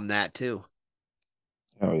 I'm that too.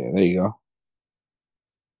 oh yeah, there you go.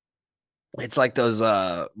 It's like those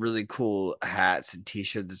really cool hats and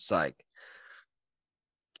t-shirts. It's like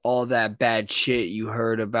all that bad shit you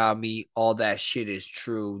heard about me, all that shit is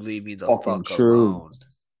true. Leave me the Fucking fuck true. alone.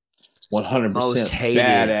 Most 100% hated,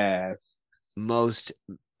 badass. most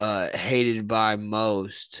hated by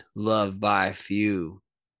most, loved by few.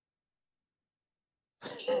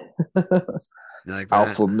 Like that?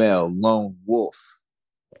 Alpha male, lone wolf.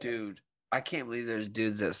 Dude, I can't believe there's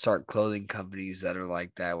dudes that start clothing companies that are like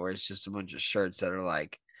that, where it's just a bunch of shirts that are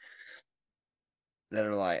like Dude.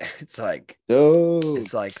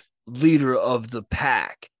 it's like leader of the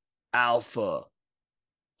pack, alpha,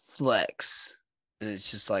 flex. And it's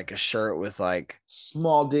just like a shirt with like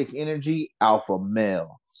Small dick energy, alpha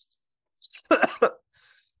male.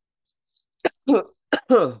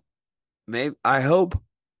 maybe I hope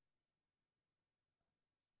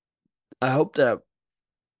that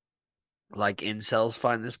like incels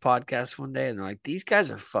find this podcast one day and they're like, these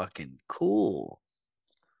guys are fucking cool.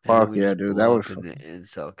 And then Fuck we yeah, just dude. That blow would up in the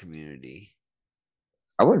incel community.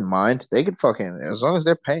 I wouldn't mind. They could fucking as long as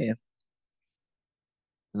they're paying.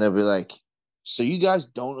 And they'll be like, so you guys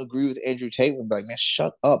don't agree with Andrew Tate? We'll be like, man,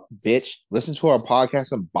 shut up, bitch. Listen to our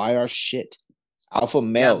podcast and buy our shit. Alpha Yeah,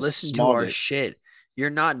 males, listen to small our dick. shit. You're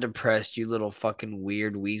not depressed, you little fucking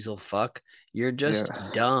weird weasel fuck. You're Yeah. just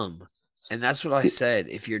dumb. And that's what I said.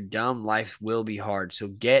 If you're dumb, life will be hard. So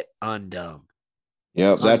get undumb.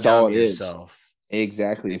 Yep, that's all it is. Yourself.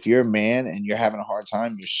 Exactly. If you're a man and you're having a hard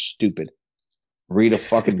time, you're stupid. Read a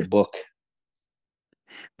fucking book.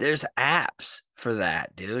 There's apps for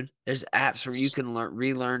that, dude. There's apps where you can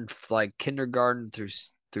relearn like kindergarten through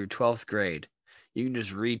 12th grade. You can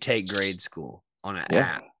just retake grade school on an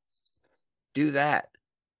app. Do that.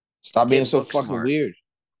 Stop being so fucking smart. weird.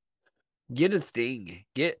 Get a thing.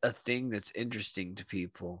 Get a thing that's interesting to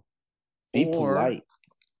people. Be polite.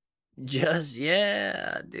 Just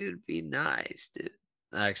dude, be nice, dude.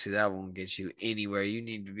 Actually, that won't get you anywhere. You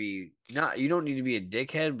need to be you don't need to be a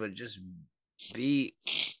dickhead, but just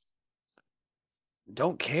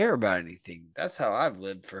don't care about anything. That's how I've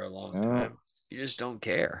lived for a long time. You just don't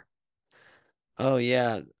care. Oh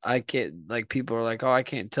yeah, I can't like people are like, "Oh, I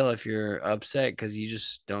can't tell if you're upset cuz you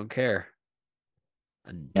just don't care."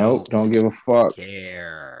 Nope, don't give a fuck.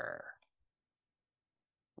 Care.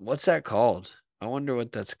 What's that called? I wonder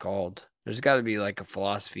what that's called. There's got to be like a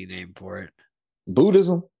philosophy name for it.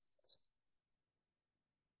 Buddhism.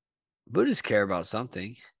 Buddhists care about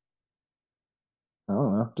something. I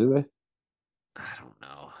don't know. Do they? I don't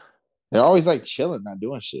know. They're always like chilling, not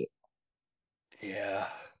doing shit. Yeah.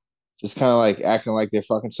 Just kind of like acting like they're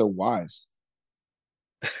fucking so wise.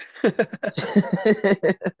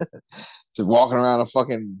 Just walking around a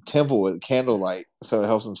fucking temple with candlelight so it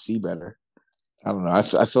helps them see better. I don't know. I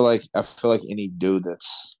feel like any dude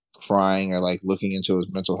that's crying or like looking into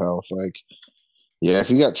his mental health, like, yeah, if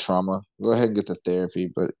you got trauma, go ahead and get the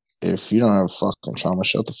therapy. But if you don't have fucking trauma,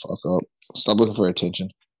 shut the fuck up. Stop looking for attention.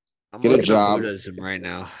 I'm Get a looking up job. Buddhism right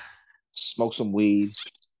now. Smoke some weed.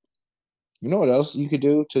 You know what else you could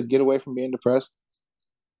do to get away from being depressed?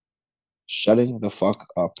 Shutting the fuck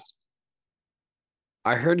up.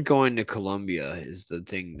 I heard going to Colombia is the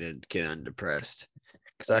thing that get undepressed.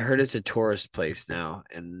 Because I heard it's a tourist place now,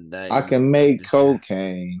 and that I can make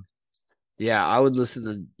cocaine. yeah, I would listen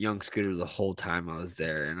to Young Scooter the whole time I was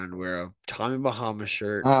there, and I'd wear a Tommy Bahama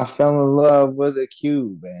shirt. I fell in love with a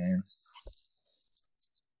Cuban.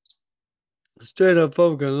 Straight up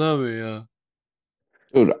from Colombia.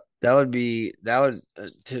 Dude, That would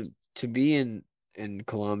to be in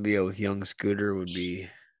Colombia with Young Scooter would be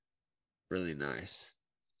really nice.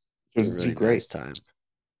 it A would be really great. nice time.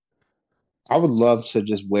 I would love to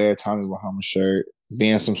just wear a Tommy Bahama shirt, be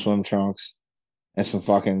in some swim trunks, and some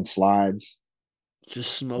fucking slides.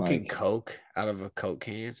 Just smoking Like, coke out of a coke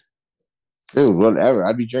can. dude, whatever.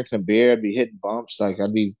 I'd be drinking a beer. I'd be hitting bumps. Like, got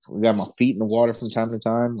my feet in the water from time to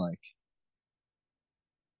time. Like,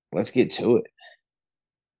 let's get to it.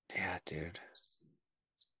 Yeah, dude.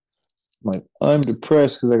 Like, I'm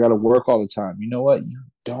depressed because I got to work all the time. You know what? You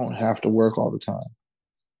don't have to work all the time.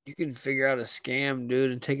 You can figure out a scam,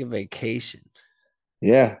 dude, and take a vacation.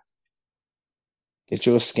 Yeah. Get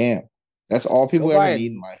you a scam. That's all Go people ever buy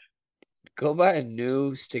need in life. go buy a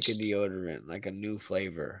new stick of deodorant, like a new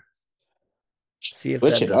flavor. See if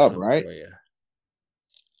Switch that it does up, something right? for you.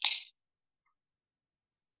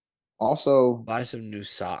 Also, Buy some new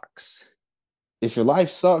socks. if your life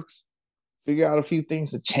sucks, figure out a few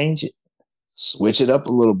things to change it. Switch it up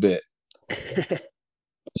a little bit.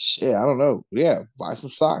 Shit, I don't know. Yeah, buy some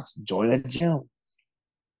socks. Join a gym.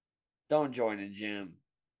 Don't join a gym.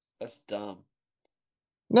 That's dumb.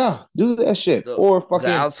 No, do that shit. The Or the fucking,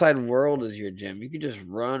 outside world is your gym. You can just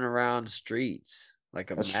run around streets like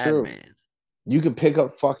a that's true. madman. You can pick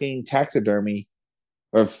up fucking taxidermy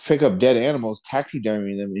or pick up dead animals,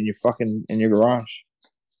 taxidermy them in your garage.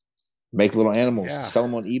 Make little animals, Yeah. sell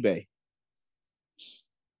them on eBay.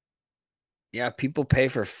 Yeah, people pay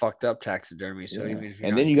for fucked up taxidermy. So Yeah. even if you're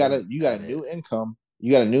And not then you good got a at new it, income.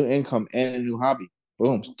 You got a new income and a new hobby.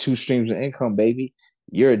 Boom. 2 streams of income, baby.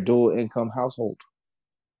 You're a dual income household.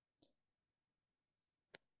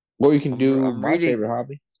 Or you can do I'm my reading favorite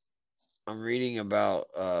hobby. I'm reading about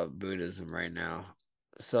Buddhism right now.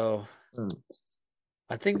 So Hmm.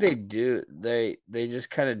 I think they just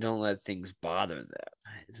kind of don't let things bother them.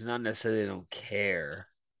 It's not necessarily they don't care.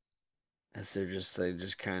 They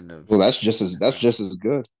just kind of Well, that's just as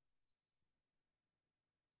good.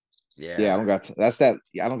 Yeah, I yeah. don't got that's that.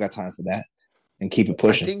 Yeah, I don't got time for that. And keep it I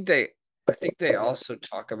pushing. think they I think they also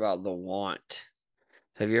talk about the want.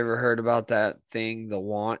 Have you ever heard about that thing, the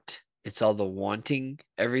want? It's all the wanting,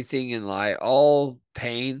 everything in life, all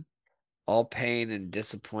pain and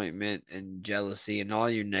disappointment and jealousy and all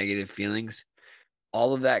your negative feelings.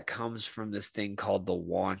 All of that comes from this thing called the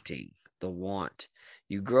wanting, the want.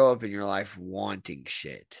 You grow up in your life wanting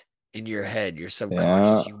shit in your head, your Yeah.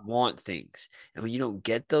 subconscious. You want things. And when you don't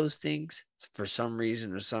get those things for some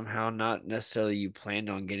reason or somehow, not necessarily you planned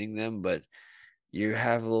on getting them, but you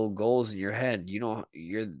have little goals in your head. You don't,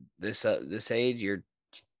 you're this age, you're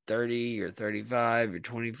 30, you're 35, you're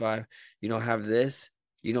 25. You don't have this,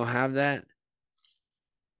 you don't have that.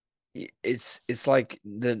 It's like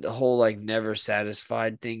the whole like never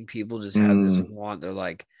satisfied thing. People just have this Mm, want. They're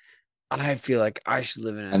like, I feel like I should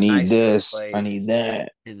live in I a need nicer this. I place, need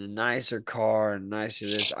that. in a nicer car, and nicer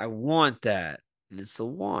this. I want that, and it's the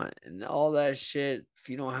want, and all that shit. If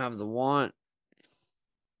you don't have the want,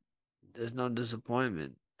 there's no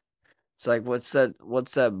disappointment. It's like What's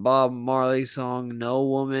that Bob Marley song? No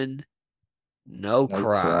woman, no No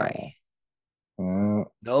cry. cry. Uh,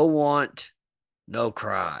 No want, no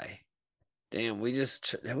cry. Damn,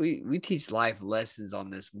 we teach life lessons on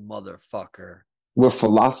this motherfucker. we're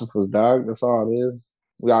philosophers, dog. That's all it is.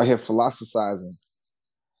 We out here philosophizing,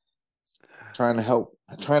 trying to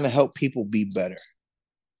help people be better.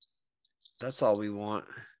 That's all we want.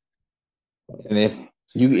 And For if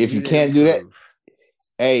you you to can't do that, improve.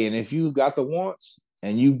 hey, and if you got the wants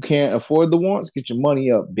and you can't afford the wants, get your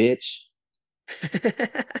money up, bitch.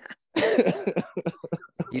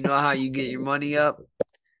 You know how you get your money up?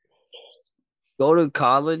 Go to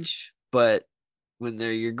college, but when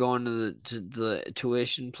you're going to the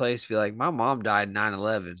tuition place, be like, my mom died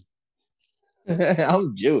 9/11,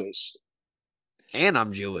 I'm Jewish. and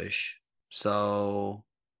I'm Jewish. So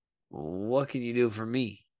what can you do for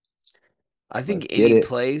me? I think Let's get any it.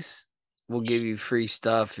 place will give you free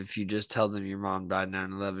stuff if you just tell them your mom died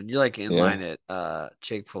 9/11. You're like in Yeah. line at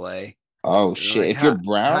Chick-fil-A. Oh And they're shit! like, If you're how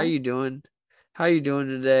brown, you doing? How you doing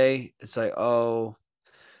today? It's like, oh,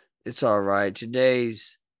 it's all right.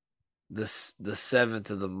 Today's the 7th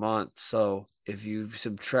of the month. So if you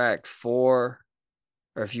subtract 4,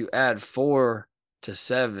 or if you add 4 to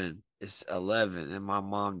 7, it's 11. And my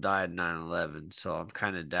mom died 9/11, so I'm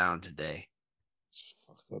kind of down today.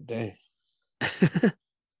 fucked up day. Fucked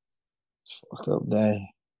up day.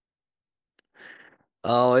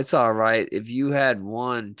 Oh, it's all right. If you had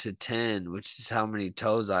 1 to 10, which is how many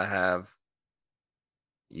toes I have,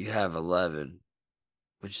 you have 11,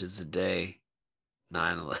 which is a day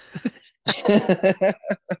 9/11.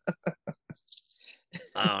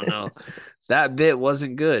 I don't know. That bit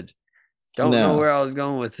wasn't good. Don't know No. where I was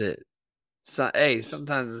going with it. So, hey,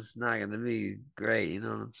 sometimes it's not going to be great. You know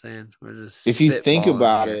what I'm saying? We're just If you think spitballing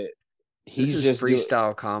about here. it, This he's is just doing.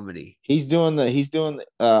 freestyle comedy. He's doing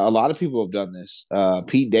a lot of people have done this.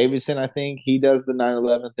 Pete Davidson, I think he does the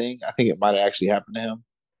 9/11 thing. I think it might have actually happened to him.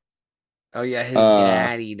 Oh, yeah, his Uh,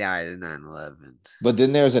 daddy died in 9/11. but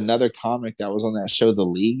then there's another comic that was on that show, The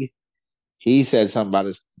League. He said something about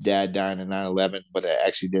his dad dying in 9/11, but it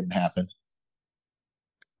actually didn't happen.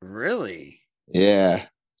 Really? Yeah.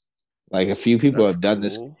 Like a few people That's have done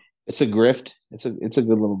this. cool. It's a grift. It's a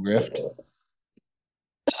good little grift.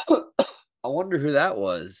 I wonder who that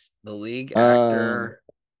was. The league Uh, actor.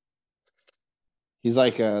 he's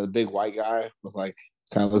like a big white guy with like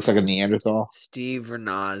kind of looks like a Neanderthal. Steve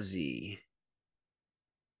Renazzi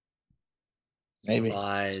Maybe.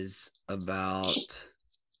 lies about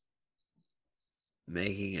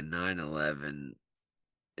making a 9/11.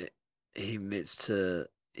 He admits to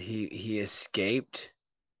he escaped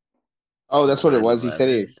Oh, that's what it was. He said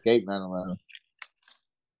he 9/11. escaped 9/11.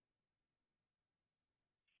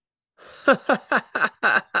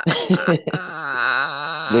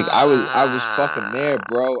 He's like, I was fucking there,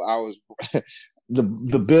 bro. I was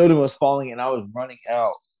the building was falling and I was running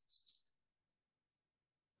out.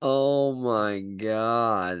 Oh my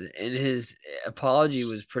god. And his apology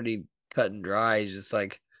was pretty cut and dry. He's just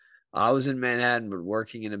like, I was in Manhattan, but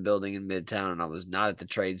working in a building in Midtown, and I was not at the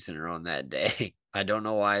Trade Center on that day. I don't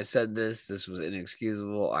know why I said this. This was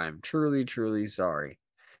inexcusable. I am truly, truly sorry.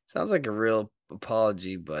 Sounds like a real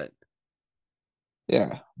apology, but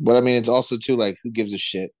Yeah. But I mean it's also too like who gives a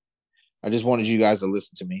shit? I just wanted you guys to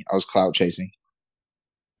listen to me. I was cloud chasing.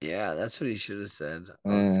 yeah, that's what he should have said. I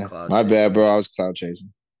was cloud My bad, chasing. bro. I was cloud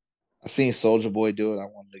chasing. I seen Soldier Boy do it. I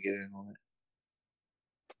wanted to get in on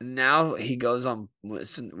Now he goes on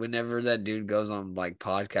whenever that dude goes on like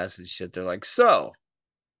podcasts and shit. They're like, so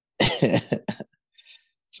it.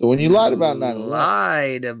 So when you you lied about 9/11,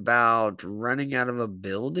 lied about running out of a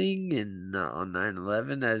building and on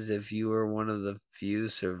 9/11 as if you were one of the few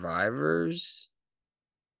survivors.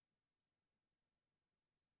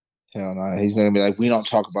 hell no, he's gonna be like, we don't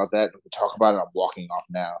talk about that. If we talk about it, I'm walking off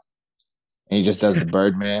now. And he just does the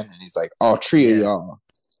Birdman, and he's like, "Oh, three of Yeah. y'all."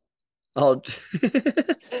 Oh,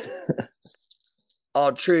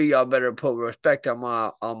 oh, true. Y'all better put respect on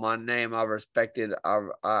my name. I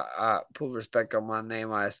put respect on my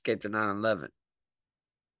name. I escaped the 9/11.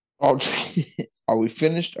 Oh, are we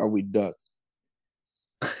finished? Are we done?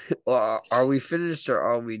 Well, are we finished or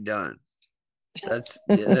are we done? That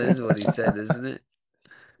is what he said, isn't it?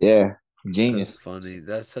 Yeah, That's genius. funny.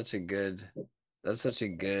 That's such a good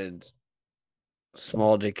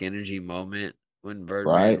small dick energy moment when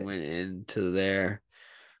Right? Birdman went into there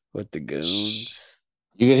with the goons.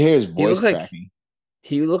 You could hear his He voice looked like cracking.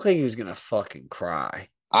 he looked like he was gonna fucking cry.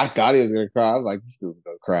 I thought he was gonna cry. I was like, this dude's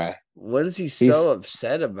gonna cry. What is he He's so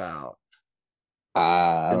upset about?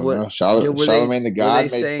 I don't What know. were they Charlemagne the were they God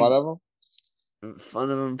made fun saying of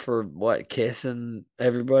fun of him for what, kissing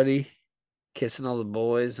everybody? Kissing all the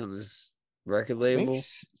boys on his record him. I think label?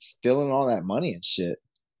 stealing all that money and shit.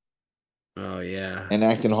 Oh yeah. And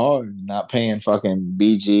acting hard, not paying fucking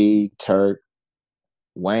BG, Turk,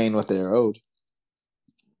 Wayne what they're owed.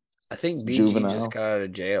 I think BG just Juvenile. got out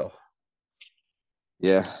of jail.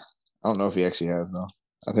 Yeah. I don't know if he actually has though.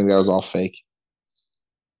 I think that was all fake.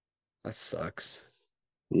 That sucks.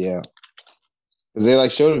 Yeah. Because they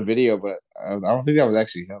like showed a video, but I don't think that was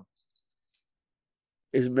actually him.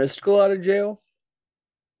 Is Mystical out of jail?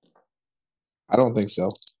 I don't think so.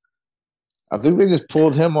 I think they just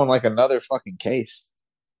pulled him on like another fucking case.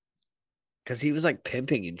 Because he was like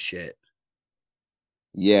pimping and shit.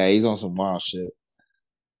 Yeah, he's on some wild shit.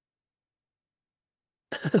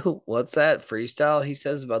 What's that freestyle he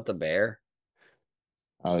says about the bear?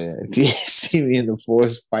 Oh yeah. If you see me in the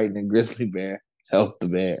forest fighting a grizzly bear, help the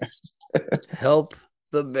bear. Help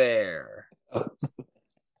the bear.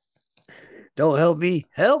 Don't help me.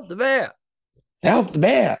 Help the bear. Help the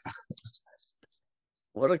bear.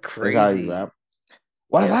 What a That's how you crazy. rap.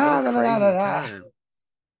 What is Yeah, what that? a crazy time.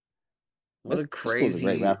 What a This fool's a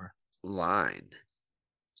great crazy rapper. line.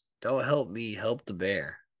 Don't help me. Help the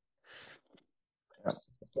bear.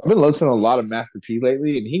 I've been listening to a lot of Master P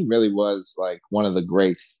lately, and he really was like one of the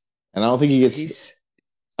greats. And I don't think he gets.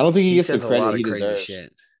 I don't think he gets the says a credit lot of he crazy deserves.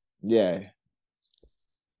 shit. Yeah.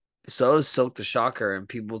 So is Silk the Shocker, and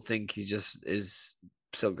people think he just is.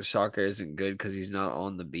 Silk the Shocker isn't good because he's not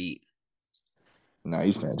on the beat. No,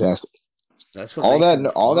 he's fantastic. That's what all makes that.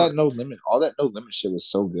 him All fun. that no limit. All that no limit shit was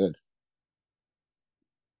so good.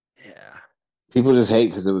 Yeah. People just hate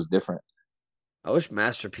because it was different. I wish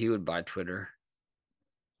Master P would buy Twitter.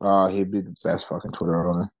 Oh, he'd be the best fucking Twitter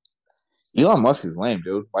owner. Elon Musk is lame,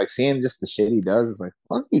 dude. Like seeing just the shit he does, it's like,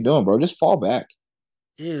 what are you doing, bro? Just fall back.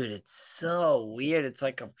 Dude, it's so weird. It's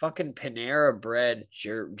like a fucking Panera Bread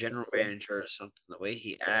general manager or something. The way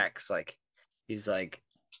he acts, like he's like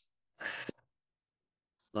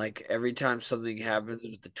every time something happens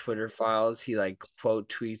with the Twitter files, he like quote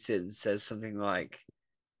tweets it and says something like,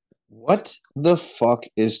 "What the fuck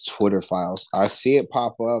is Twitter files?" I see it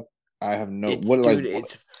pop up. I have no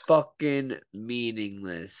it's fucking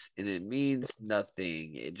meaningless and it means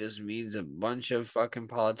nothing. It just means a bunch of fucking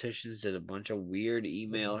politicians did a bunch of weird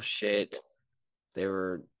email shit. They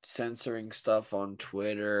were censoring stuff on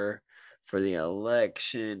Twitter for the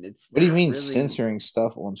election. What do you mean censoring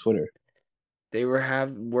stuff on Twitter? They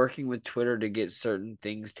were working with Twitter to get certain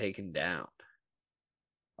things taken down.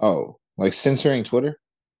 Oh, like censoring Twitter?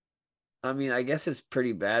 I mean, I guess it's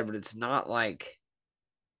pretty bad, but it's not like,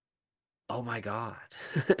 oh my god.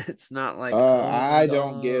 It's not like I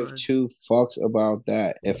don't give two fucks about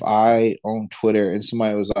that. If I own Twitter and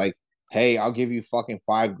somebody was like, "Hey, I'll give you fucking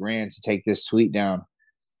 $5,000 to take this tweet down."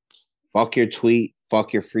 Fuck your tweet.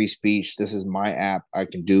 Fuck your free speech. This is my app. I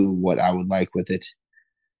can do what I would like with it.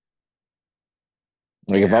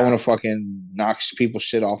 Like if I want to fucking knock people's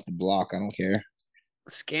shit off the block, I don't care.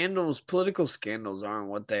 Political scandals aren't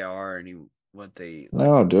what they are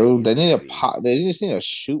No, dude. They need they just need to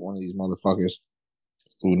shoot one of these motherfuckers.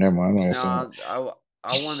 Ooh, never mind. I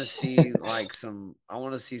want to see I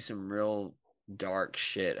want to see some real dark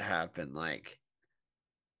shit happen. Like,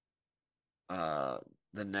 the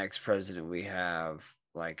next president we have,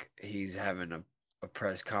 like he's having a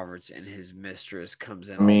press conference and his mistress comes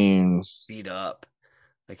in beat up.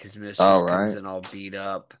 Like his mistress comes in all beat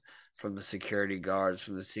up from the security guards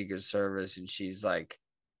from the Secret Service, and she's like,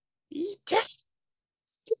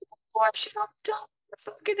 "Watch it on top of the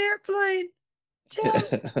fucking airplane."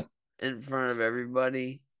 In front of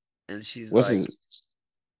everybody, and she's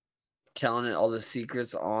telling it all the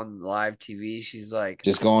secrets on live TV. She's like,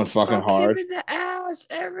 just going fucking hard in the ass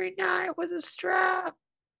every night with a strap,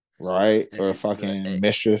 right? And or a fucking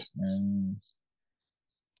mistress, and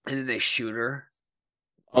then they shoot her.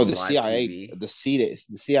 Oh, the CIA, TV. The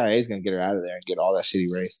CIA is gonna get her out of there and get all that shit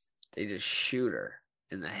erased. They just shoot her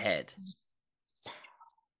in the head.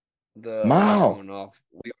 The went off.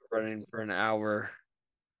 We were running for an hour.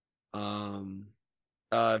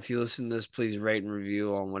 If you listen to this, please rate and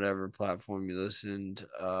review on whatever platform you listened,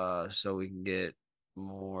 so we can get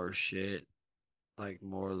more shit, like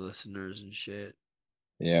more listeners and shit.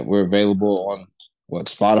 Yeah, we're available on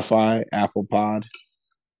Spotify, Apple Pod.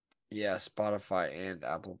 Yeah, Spotify and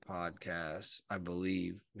Apple Podcasts. I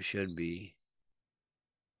believe we should be.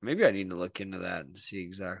 Maybe I need to look into that and see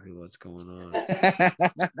exactly what's going on.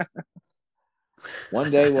 One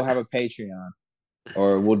day we'll have a Patreon,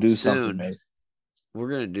 or we'll do something. Maybe. We're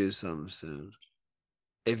gonna do something soon.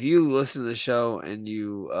 If you listen to the show and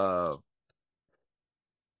you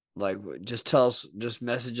just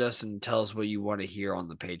message us and tell us what you want to hear on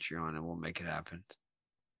the Patreon, and we'll make it happen.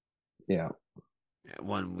 Yeah.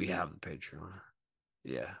 When we have the Patreon.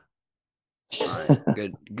 Yeah. All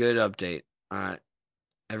right. Good update. All right.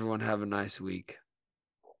 Everyone have a nice week.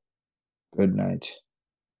 Good night.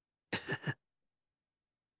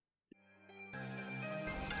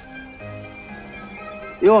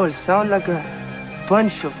 You all sound like a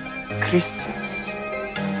bunch of Christians.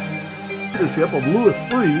 Leadership of Louis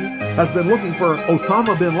Freeh has been looking for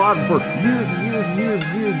Osama bin Laden for years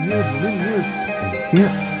and many years.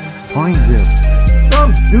 Can't find him.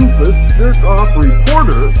 Some doofus jerk-off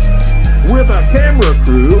reporter with a camera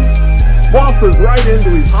crew waltzes right into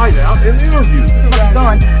his hideout and interviews him.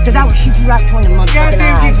 Gun, because I will shoot you right between the motherfucking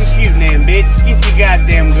Goddamn, get eyes. your shooting then, bitch. Get your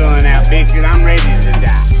goddamn gun out, bitch, cause I'm ready to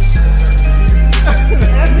die.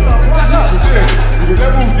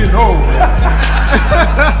 That move's getting old, man.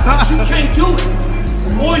 You can't do it.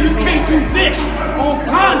 Boy, you can't do this on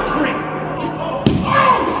concrete.